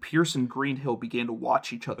long, and Pierce and Greenhill began to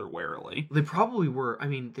watch each other warily. They probably were. I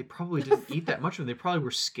mean, they probably didn't eat that much of them. They probably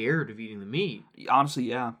were scared of eating the meat. Honestly,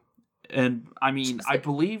 yeah. And I mean, Just I like-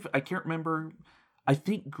 believe I can't remember. I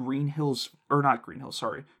think not Greenhill.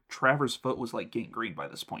 Sorry, Travers' foot was like gangrene by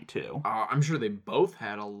this point too. I'm sure they both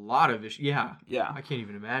had a lot of issues. Yeah, Yeah. I can't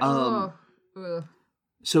even imagine. Ugh. Ugh.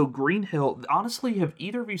 So Greenhill, honestly, have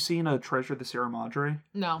either of you seen a Treasure of the Sierra Madre?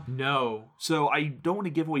 No. No. So I don't want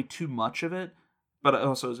to give away too much of it, but it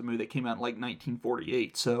also is a movie that came out in like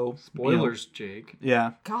 1948. So you know, Spoilers, Jake.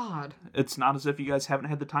 yeah, God. it's not as if you guys haven't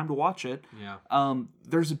had the time to watch it. Yeah.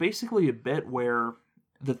 There's basically a bit where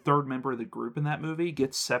the third member of the group in that movie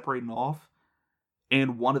gets separated off,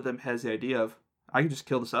 and one of them has the idea of, I can just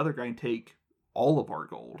kill this other guy and take all of our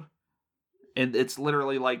gold. And it's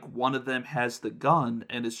literally like one of them has the gun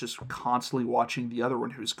and is just constantly watching the other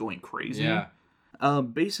one who's going crazy. Yeah.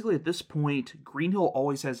 Basically, at this point, Greenhill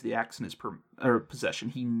always has the axe in his possession.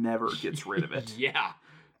 He never gets rid of it. Yeah.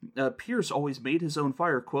 Pierce always made his own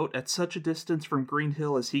fire, quote, at such a distance from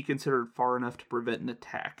Greenhill as he considered far enough to prevent an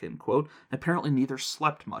attack, end quote. Apparently, neither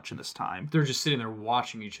slept much in this time. They're just sitting there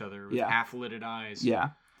watching each other with Yeah. half-lidded eyes. Yeah.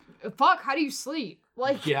 Fuck. How do you sleep?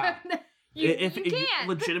 Like, Yeah. you if can't.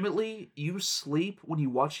 legitimately, you sleep when you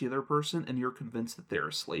watch the other person and you're convinced that they're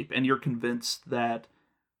asleep and you're convinced that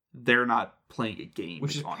they're not playing a game.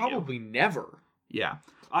 Which is on you. probably never. Yeah.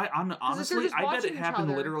 Honestly, just I bet watching it each happened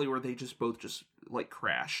other. literally where they just both just like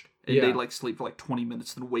crashed and Yeah. they'd like sleep for like 20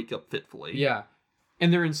 minutes and wake up fitfully. Yeah.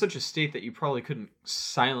 And they're in such a state that you probably couldn't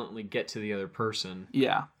silently get to the other person.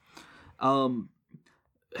 Yeah.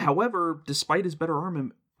 However, despite his better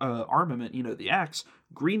armament, the axe,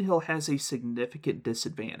 Greenhill has a significant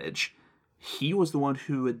disadvantage. He was the one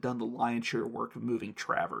who had done the lion's share work of moving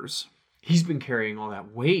Travers. He's been carrying all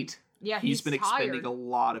that weight. Yeah, He's been tired. expending a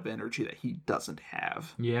lot of energy that he doesn't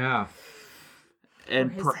have. Yeah.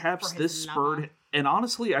 And his- perhaps for this his spurred. llama. And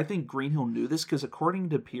honestly, I think Greenhill knew this because according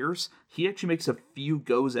to Pierce, he actually makes a few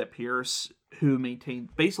goes at Pierce, who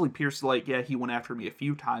maintained basically Pierce is like, yeah, he went after me a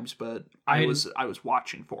few times, but I was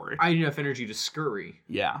watching for it. I had enough energy to scurry.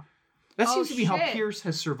 Yeah. That Oh, seems to be how shit. Pierce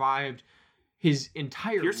has survived his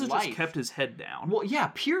entire Pierce has life. just kept his head down. Well,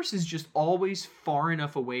 yeah, Pierce is just always far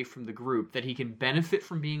enough away from the group that he can benefit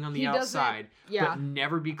from being on the He doesn't- outside, yeah. but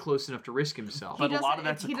never be close enough to risk himself. but a lot of doesn't-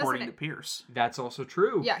 that's he according to doesn't- Pierce. That's also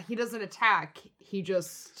true. Yeah, he doesn't attack. He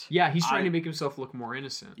just. Yeah, he's trying I- to make himself look more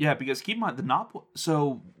innocent. Yeah, because keep in mind, the Knopwood...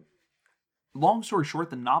 So, long story short,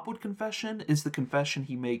 the Knopwood confession is the confession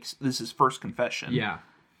he makes. This is his first confession. Yeah.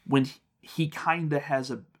 When he kind of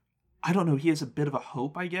has a... I don't know, he has a bit of a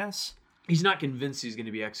hope, I guess. He's not convinced he's going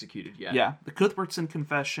to be executed yet. Yeah, the Cuthbertson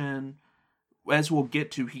confession, as we'll get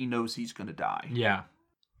to, he knows he's going to die. Yeah.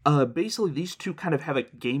 Basically, these two kind of have a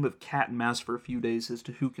game of cat and mouse for a few days as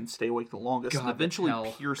to who can stay awake the longest. God, and eventually,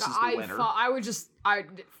 hell. Pierce is the I winner. would just.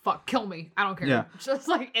 Fuck, kill me. I don't care. Yeah. Just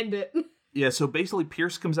like end it. Yeah, so basically,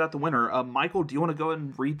 Pierce comes out the winner. Michael, do you want to go ahead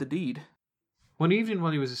and read the deed? One evening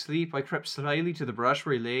while he was asleep, I crept slyly to the brush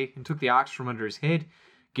where he lay and took the axe from under his head,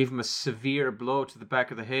 gave him a severe blow to the back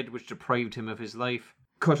of the head which deprived him of his life,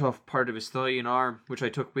 cut off part of his thigh and arm, which I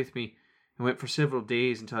took with me, and went for several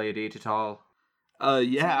days until I had ate it all.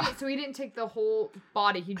 Yeah. So he didn't take the whole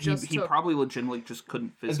body. He just He took. probably legitimately just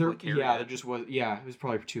couldn't physically carry it. just was. Yeah, it was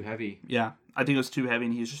probably too heavy. Yeah, I think it was too heavy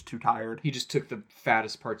and he was just too tired. He just took the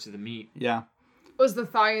fattest parts of the meat, Yeah. Was the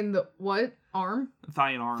thigh and the what arm?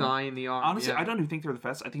 Thigh and arm. thigh and the arm. Honestly, yeah. I don't even think they're the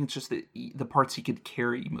best. I think it's just the parts he could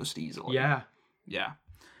carry most easily. Yeah, Yeah.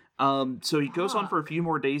 So he goes on for a few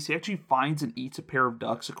more days. He actually finds and eats a pair of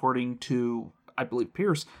ducks, according to, I believe,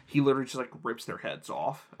 Pierce. He literally just, like, rips their heads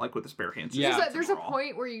off, like, with his bare hands. Yeah. There's a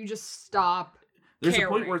point where you just stop. There's a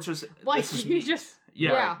caring. point where it's just... Like this is you meat. just.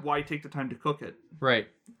 Yeah, yeah. why take the time to cook it? right.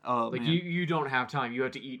 Like you don't have time. You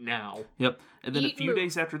have to eat now. Yep. And then a Eat few move.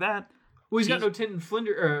 days after that... Well, he's got He's- no Flint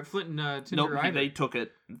and Tinder Nope, either. they took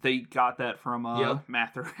it. They got that from Yep.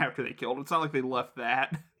 Mather after they killed him. It's not like they left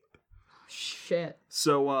that. Shit.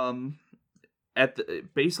 So,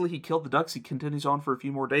 basically he killed the ducks. He continues on for a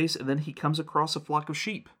few more days, and then he comes across a flock of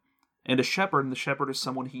sheep and a shepherd, and the shepherd is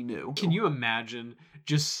someone he knew. Can you imagine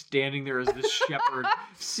just standing there as this shepherd,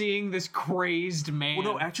 seeing this crazed man?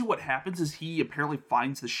 Well, no, actually what happens is he apparently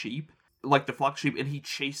finds the sheep, like the flock of sheep, and he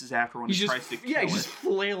chases after one and he's tries just to kill he's it. just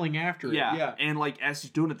flailing after it. Yeah. And like as he's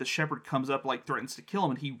doing it, the shepherd comes up, like threatens to kill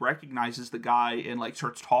him, and he recognizes the guy and like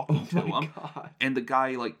starts talking to him. God. And the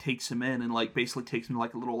guy like takes him in and like basically takes him to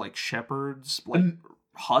like a little like shepherd's like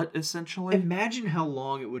hut essentially. Imagine how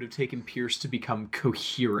long it would have taken Pierce to become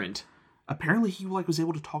coherent. Apparently he like was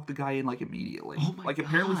able to talk the guy in like immediately. Oh my like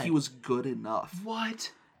apparently God. he was good enough.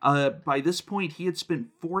 What? By this point he had spent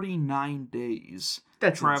 49 days.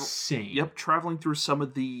 That's Travel- insane. Yep, traveling through some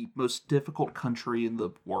of the most difficult country in the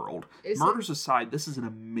world. Murders aside, this is an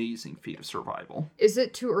amazing feat of survival. Is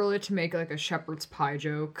it too early to make like a shepherd's pie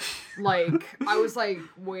joke? Like I was like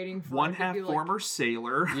waiting for One it to half be, like, former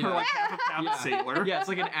sailor, Yeah. or like half a pound sailor. Yeah, it's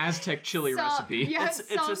like an Aztec chili some- recipe. Yeah, It's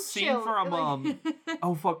a some scene chill- from like-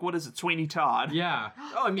 oh fuck, what is it? Sweeney Todd. Yeah.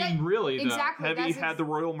 Oh, I mean, Yeah, really, though. exactly. Have you that's had the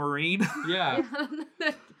Royal Marine? Yeah.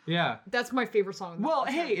 Yeah. That's my favorite song. Well,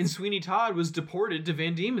 hey, and Sweeney Todd was deported to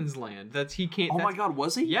Van Diemen's Land. That's he can't. Oh my that's- god,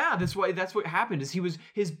 was he? Yeah, that's what happened. Is he was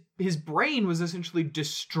his brain was essentially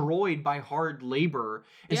destroyed by hard labor,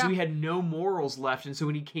 and so Yeah. he had no morals left. And so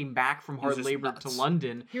when he came back from was hard just labor nuts. to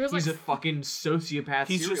London, He was he's like- a fucking sociopath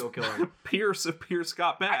He's serial just killer. Pierce if Pierce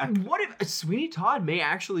got back. What if Sweeney Todd may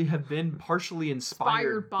actually have been partially inspired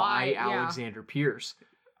Inspired by, yeah. Alexander Pierce?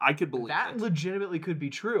 I could believe That it. legitimately could be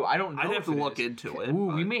true. I don't know. I'd have if to it look is. into it. Ooh,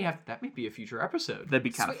 but we may have. That may be a future episode. That'd be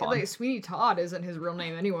kind of fun. Like Sweeney Todd isn't his real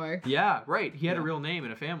name anyway. Yeah, right. He had a real name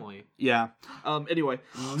and a family. Yeah. Anyway,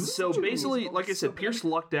 so basically, like I said, Pierce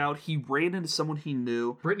lucked out. He ran into someone he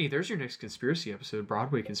knew. Brittany, there's your next conspiracy episode,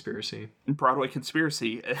 Broadway Conspiracy. Broadway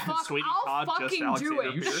Conspiracy. Fuck, Sweeney I'll Todd just fucking do Alexander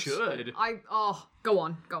it. You Pierce. should. Go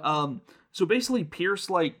on. So basically, Pierce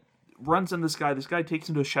like runs in this guy. This guy takes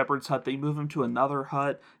him to a shepherd's hut. They move him to another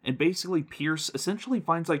hut, and basically Pierce essentially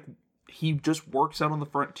finds like he just works out on the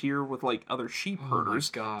frontier with like other sheep herders,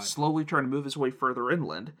 God. slowly trying to move his way further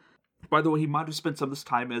inland. By the way, he might have spent some of this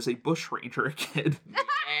time as a bushranger a kid.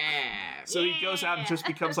 So he goes out and just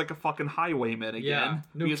becomes like a fucking highwayman again. Yeah,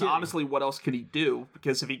 no because kidding. honestly, what else can he do?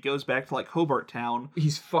 Because if he goes back to like Hobart Town,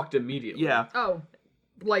 He's fucked immediately. yeah, And-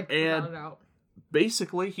 Got it out.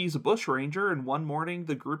 basically he's a bushranger. And one morning,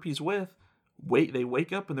 the group he's with, they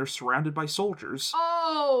wake up and they're surrounded by soldiers.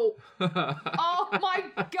 Oh my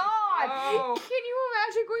god! Oh. Can you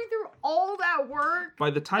imagine going through all that work?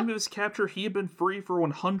 By the time of his capture, he had been free for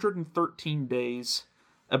 113 days.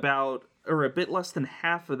 About or a bit less than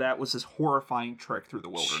half of that was his horrifying trek through the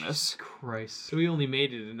Jesus wilderness. Christ. So he only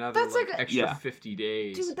made it another That's like a- extra Yeah. 50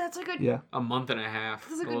 days. Dude, that's like a Yeah. A month and a half.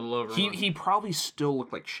 That's like a a- little over a He month. he probably still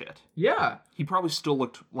looked like shit. Yeah. He probably still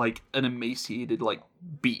looked like an emaciated like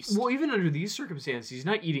beast. Well, even under these circumstances, he's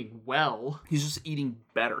not eating well. He's just eating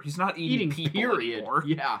better. He's not eating people period. anymore.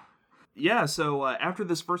 Yeah. Yeah. So after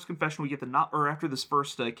this first confession, we get after this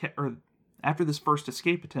first after this first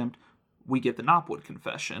escape attempt, we get the Knopwood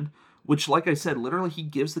confession, which, like I said, literally he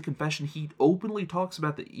gives the confession. He openly talks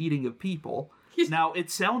about the eating of people. Now, it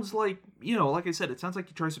sounds like, like I said, it sounds like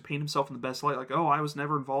he tries to paint himself in the best light, like, oh, I was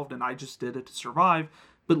never involved and I just did it to survive.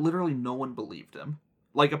 But literally no one believed him.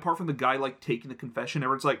 Like, apart from the guy, like, taking the confession,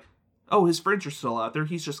 everyone's like, oh, his friends are still out there,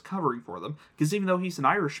 he's just covering for them. Because even though he's an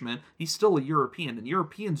Irishman, he's still a European, and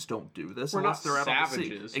Europeans don't do this We're unless not they're out on the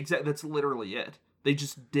savages. sea. Exactly, that's literally it. They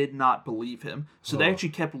just did not believe him. So they Oh. actually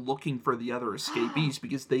kept looking for the other escapees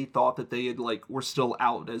because they thought that they had, were still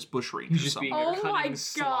out as bushrangers. He's just being Oh a my cunning, God.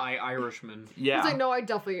 sly Irishman. Yeah. He's like, no, I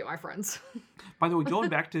definitely ate my friends. By the way, going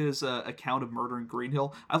back to his account of murdering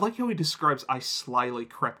Greenhill, I like how he describes I slyly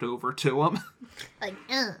crept over to him. Like,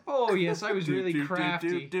 Oh, yes, I was really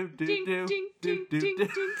crafty. ding, ding, ding, ding, ding.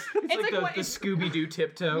 It's like the Scooby-Doo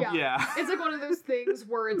tiptoe. Yeah. It's like one of those things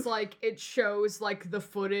where it's like it shows like the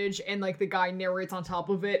footage and like the guy narrates on top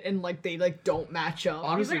of it and like they like don't match up.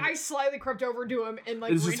 Honestly- He's like, I slightly crept over to him and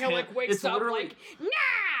like It's just Greenhill him- like wakes it's up literally- like,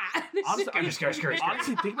 nah. Honestly, I'm just scared.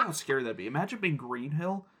 Honestly, think about how scary that'd be. Imagine being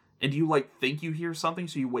Greenhill and you think you hear something,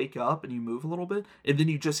 so you wake up and you move a little bit, and then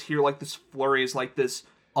you just hear this flurry is this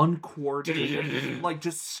uncoordinated,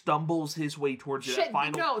 just stumbles his way towards you. Shit, That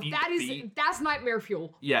final no, few that is feet. that's nightmare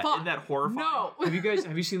fuel. Yeah, Fuck. isn't that horrifying? No. Have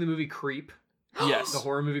you seen the movie Creep? Yes. The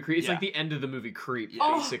horror movie Creep? It's Yeah. like the end of the movie Creep,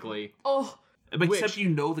 Oh. basically. Oh, Except Which- you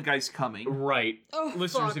know the guy's coming. Right. Oh,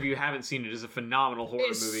 Listeners, fuck. if you haven't seen it, is a phenomenal horror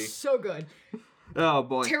it's movie. so good. Oh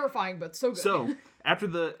boy. Terrifying, but so good. So after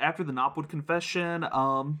the Knopwood confession,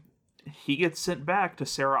 he gets sent back to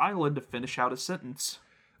Sarah Island to finish out his sentence.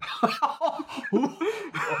 oh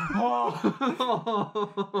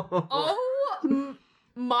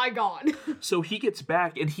my god. So he gets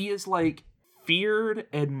back and he is feared,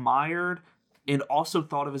 admired, and also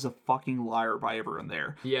thought of as a fucking liar by everyone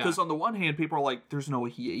there. Yeah. Because on the one hand, people are like, "There's no way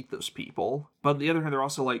he ate those people," but on the other hand, they're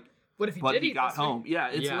also like, What if he "But did he eat got this thing? home." Yeah,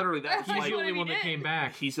 it's Yeah. literally that. He's He's the What only if he one that did? came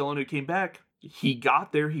back. He's the one who came back. He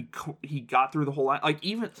got there. He got through the whole line.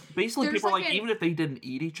 Even basically, There's people are like like, an- even if they didn't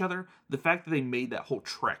eat each other, the fact that they made that whole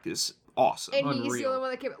trek is awesome. And he's the Unreal. only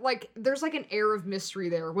one that came. Like, there's like an air of mystery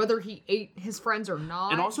there, whether he ate his friends or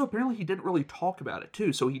not. And also, apparently, he didn't really talk about it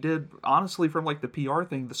too. So he did, honestly, from the PR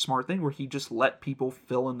thing, the smart thing, where he just let people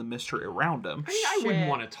fill in the mystery around him. I wouldn't Shit.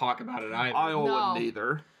 want to talk about it either. I wouldn't No.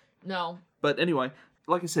 either. no. But anyway,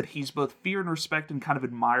 like I said, he's both feared and respected and kind of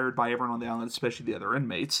admired by everyone on the island, especially the other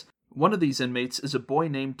inmates. One of these inmates is a boy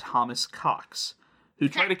named Thomas Cox, who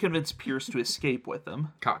tried to convince Pierce to escape with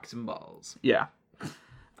him. Cocks and balls. Yeah.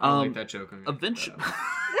 I don't like that joke. I'm gonna cut Eventually, that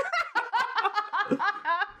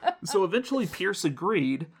out. so eventually Pierce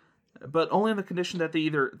agreed, but only on the condition that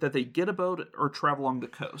they get a boat or travel along the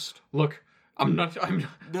coast. Look, I'm not going He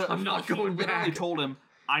literally back. told him,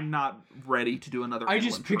 "I'm not ready to do another." I just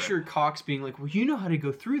inland trip." picture Cox being like, "Well, you know how to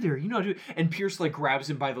go through there. You know how to." And Pierce grabs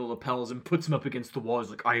him by the lapels and puts him up against the wall. He's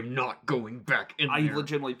like, "I am not going back in I there."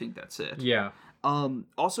 legitimately think that's it. Yeah.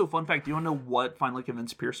 Also, fun fact: do you want to know what finally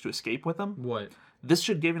convinced Pierce to escape with him? What? This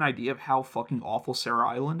should give an idea of how fucking awful Sarah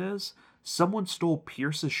Island is. Someone stole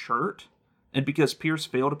Pierce's shirt, and because Pierce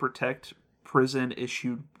failed to protect his prison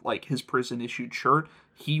issued shirt,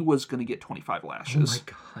 he was going to get 25 lashes.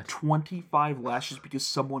 Oh my god. 25 lashes because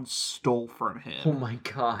someone stole from him. Oh my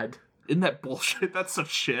god. Isn't that bullshit? That's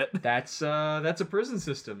such shit. That's a prison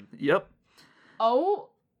system. Yep. Oh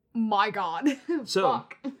my god. So,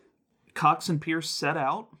 Fuck. Cox and Pierce set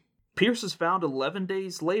out. Pierce is found 11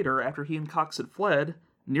 days later after he and Cox had fled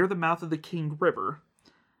near the mouth of the King River.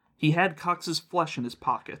 He had Cox's flesh in his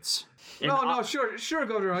pockets. And No, sure,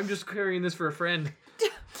 Governor. I'm just carrying this for a friend.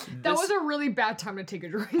 That was a really bad time to take a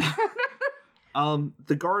drink.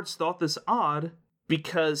 The guards thought this odd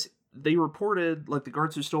because they reported, the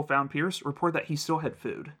guards who still found Pierce, reported that he still had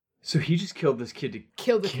food. So he just killed this kid to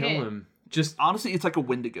Kill the kill kid. him. Just Honestly, it's like a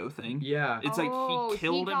Wendigo thing. yeah. It's Oh, he he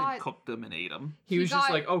killed him got- and cooked him and ate him. He He was just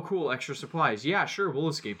got- like, "Oh, cool, extra supplies. Yeah, sure, we'll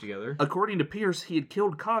escape together." According to Pierce, he had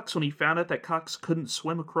killed Cox when he found out that Cox couldn't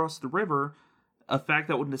swim across the river, a fact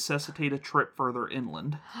that would necessitate a trip further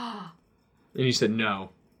inland. And he said,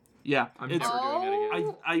 "No, Yeah, I'm it's, never doing that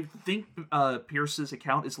again." I think Pierce's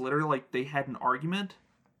account is literally they had an argument,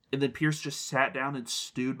 and then Pierce just sat down and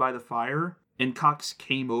stewed by the fire, and Cox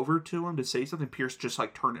came over to him to say something, Pierce just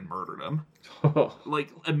like turned and murdered him.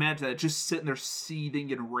 Like, imagine that, just sitting there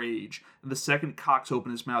seething in rage. And the second Cox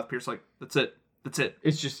opened his mouth, Pierce like, that's it.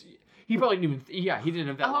 It's just, he probably didn't even, he didn't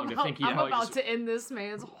have that long to think. I'm about to end this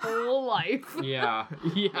man's whole life. Yeah.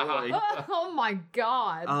 Really. Oh my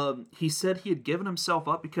god. He said he had given himself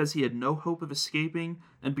up because he had no hope of escaping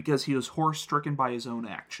and because he was horror-stricken by his own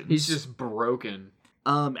actions. He's just broken.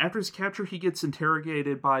 After his capture, he gets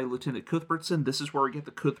interrogated by Lieutenant Cuthbertson. This is where we get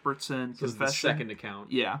the Cuthbertson This is confession. the second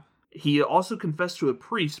account. Yeah. He also confessed to a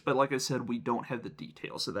priest, but like I said, we don't have the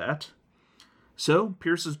details of that. So,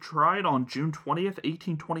 Pierce is tried on June 20th,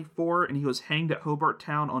 1824, and he was hanged at Hobart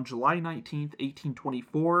Town on July 19th,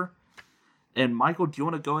 1824. And Michael, do you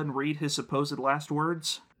want to go ahead and read his supposed last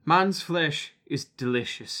words? Man's flesh is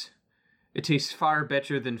delicious. It tastes far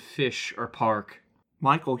better than fish or pork.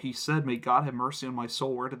 Michael, he said, may God have mercy on my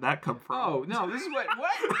soul. Where did that come from? Oh, no, this is what this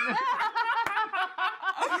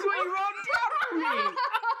is what you wrote down for me.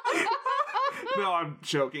 No, I'm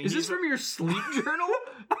joking. Is this from your sleep journal?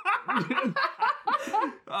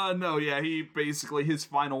 No, yeah, he basically, his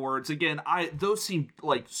final words, again, those seem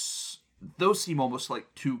almost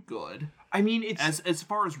like too good. I mean, it's... As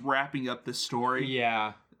far as wrapping up this story.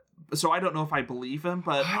 Yeah. So I don't know if I believe him,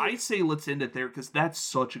 but I say let's end it there because that's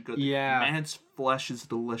such a good thing. Yeah. Man's flesh is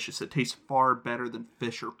delicious. It tastes far better than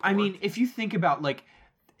fish or pork. I mean, if you think about, like,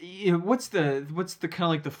 you know, what's the kind of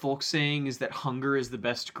like the folk saying is that hunger is the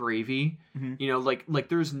best gravy. Mm-hmm. You know, like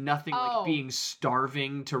there's nothing like Oh. being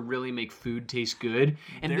starving to really make food taste good.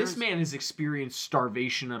 And this man has experienced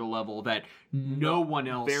starvation at a level that no one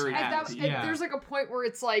else very has. There's like a point where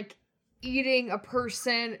it's like eating a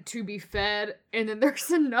person to be fed, and then there's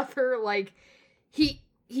another like he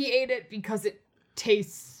ate it because it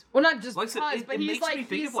tastes. Well, not just like I said, because, it but he's makes like me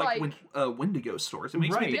think he's of like like Wendigo stories. It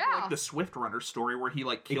makes me Right. think of Yeah. like the Swift Runner story where he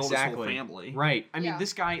like killed his whole family. Right. I mean, Yeah.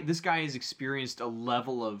 this guy has experienced a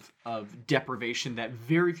level of deprivation that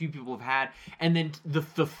very few people have had, and then the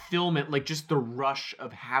fulfillment, like just the rush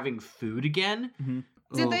of having food again.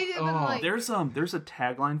 Did they even like? There's a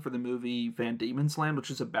tagline for the movie Van Diemen's Land,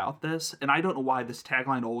 which is about this, and I don't know why this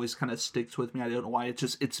tagline always kind of sticks with me. I don't know why.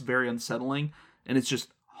 It's very unsettling, and it's just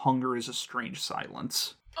hunger is a strange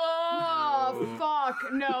silence. Oh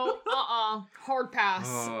fuck no! Hard pass.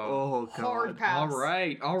 Oh god. Hard pass. All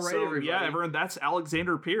right, So everybody. yeah, everyone, that's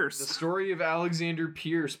Alexander Pierce. The story of Alexander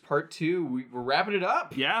Pierce, part 2. We're wrapping it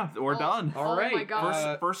up. Yeah, we're done. All Oh right. my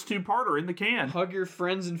God. First two-parter in the can, Hug your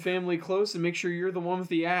friends and family close and make sure you're the one with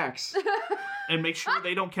the axe. and make sure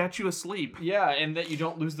they don't catch you asleep. Yeah, and that you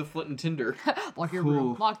don't lose the flint and tinder. Lock your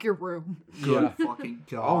room. Lock your room. Good fucking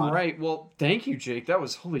god. All right. Well, thank you, Jake. That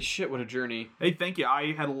was holy shit. What a journey. Hey, thank you.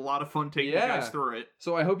 I had a lot of fun taking you guys through it.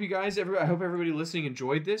 So I hope you guys, I hope everybody listening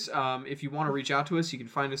enjoyed this. If you want to reach out to us, you can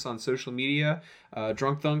find us on social media.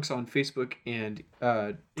 Drunk Thunks on Facebook and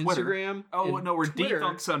Instagram. Oh and no, we're Twitter.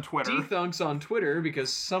 D-Thunks on Twitter. D-Thunks on Twitter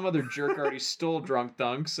because some other jerk already stole Drunk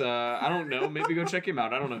Thunks. I don't know. Maybe go check him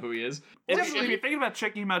out. I don't know who he is. If you're thinking about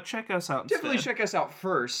checking him out, check us out instead. Definitely check us out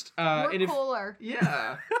first. We're and if, cooler.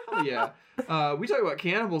 Yeah, hell yeah. We talk about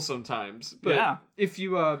cannibals sometimes, but Yeah. if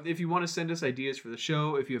you want to send us ideas for the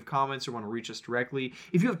show, if you have comments or want to reach us directly,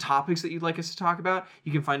 if you have topics that you'd like us to talk about,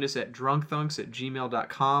 you can find us at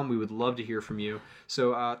drunkthunks@gmail.com. We would love to hear from you.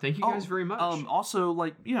 So thank you guys very much. Also,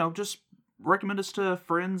 like, just recommend us to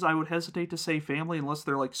friends. I would hesitate to say family unless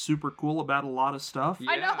they're like super cool about a lot of stuff.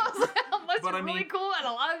 Yeah. I know. Unless But you're I mean- really cool at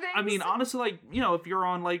a lot of things. I mean, honestly, like, if you're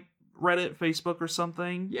on like Reddit, Facebook, or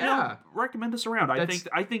something, Yeah. recommend us around. I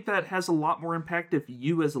think that has a lot more impact if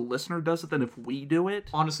you as a listener does it than if we do it.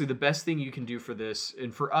 Honestly, the best thing you can do for this,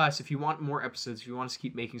 and for us, if you want more episodes, if you want us to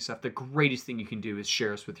keep making stuff, the greatest thing you can do is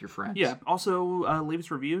share us with your friends. Yeah. Also, leave us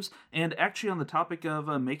reviews. And actually, on the topic of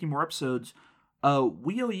making more episodes,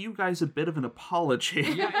 we owe you guys a bit of an apology.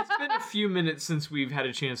 Yeah, it's been a few minutes since we've had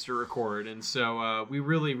a chance to record, and so we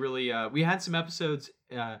really, we had some episodes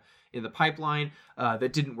in the pipeline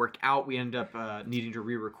that didn't work out. We ended up needing to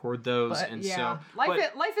re-record those, But, and yeah. so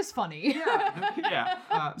Life is funny. Yeah.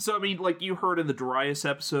 So I mean, like you heard in the Darius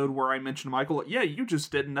episode where I mentioned Michael. Yeah, you just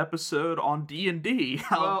did an episode on D&D.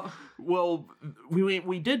 Well,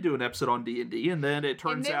 we did do an episode on D&D, and then it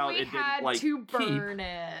turns and then out we it had didn't like to keep. burn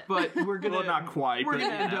it. but we're gonna Well, not quite. We're but,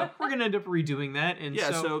 gonna end yeah. up redoing that, and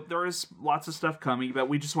Yeah, so there is lots of stuff coming, but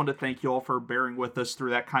we just want to thank you all for bearing with us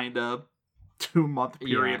through that kind of 2-month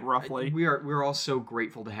period, roughly. We're all so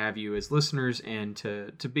grateful to have you as listeners and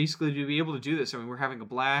to basically to be able to do this. I mean, we're having a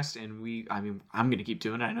blast, and I'm gonna keep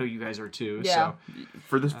doing it. I know you guys are too. Yeah. So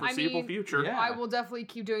For the foreseeable future. yeah. I will definitely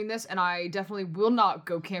keep doing this, and I definitely will not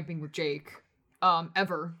go camping with Jake,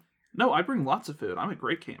 ever. No, I bring lots of food. I'm a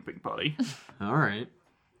great camping buddy. All right.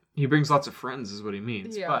 He brings lots of friends, is what he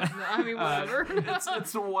means. Yeah, But I mean, whatever.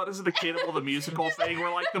 It's what is it, the Cannibal the Musical thing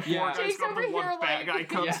where like the four Yeah. guys Jake's come over and one here, fat like- guy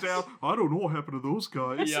comes Yes. down. I don't know what happened to those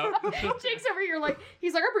guys. yeah. Jake's over here like,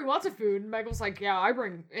 he's like, I bring lots of food. And Michael's like, yeah, I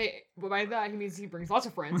bring, well, by that he means he brings lots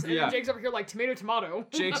of friends. And Yeah. Jake's over here like, tomato.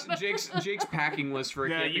 Jake's packing list for a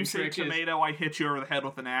Yeah, camping you say trip is tomato, I hit you over the head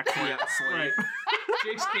with an axe while you're asleep. right.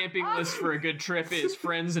 Jake's camping list for a good trip is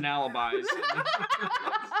friends and alibis.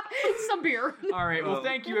 Some beer. All right. Well,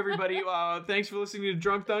 thank you, everybody. Thanks for listening to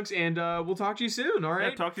Drunk Dunks, and we'll talk to you soon. All Yeah,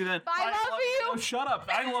 right. talk to you then. I love you. Oh, shut up.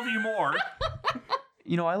 I love you more.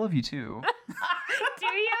 You know, I love you too. Do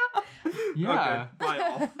you? Yeah. Okay, bye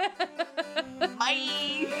all.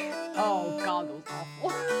 Oh, God, that was awful.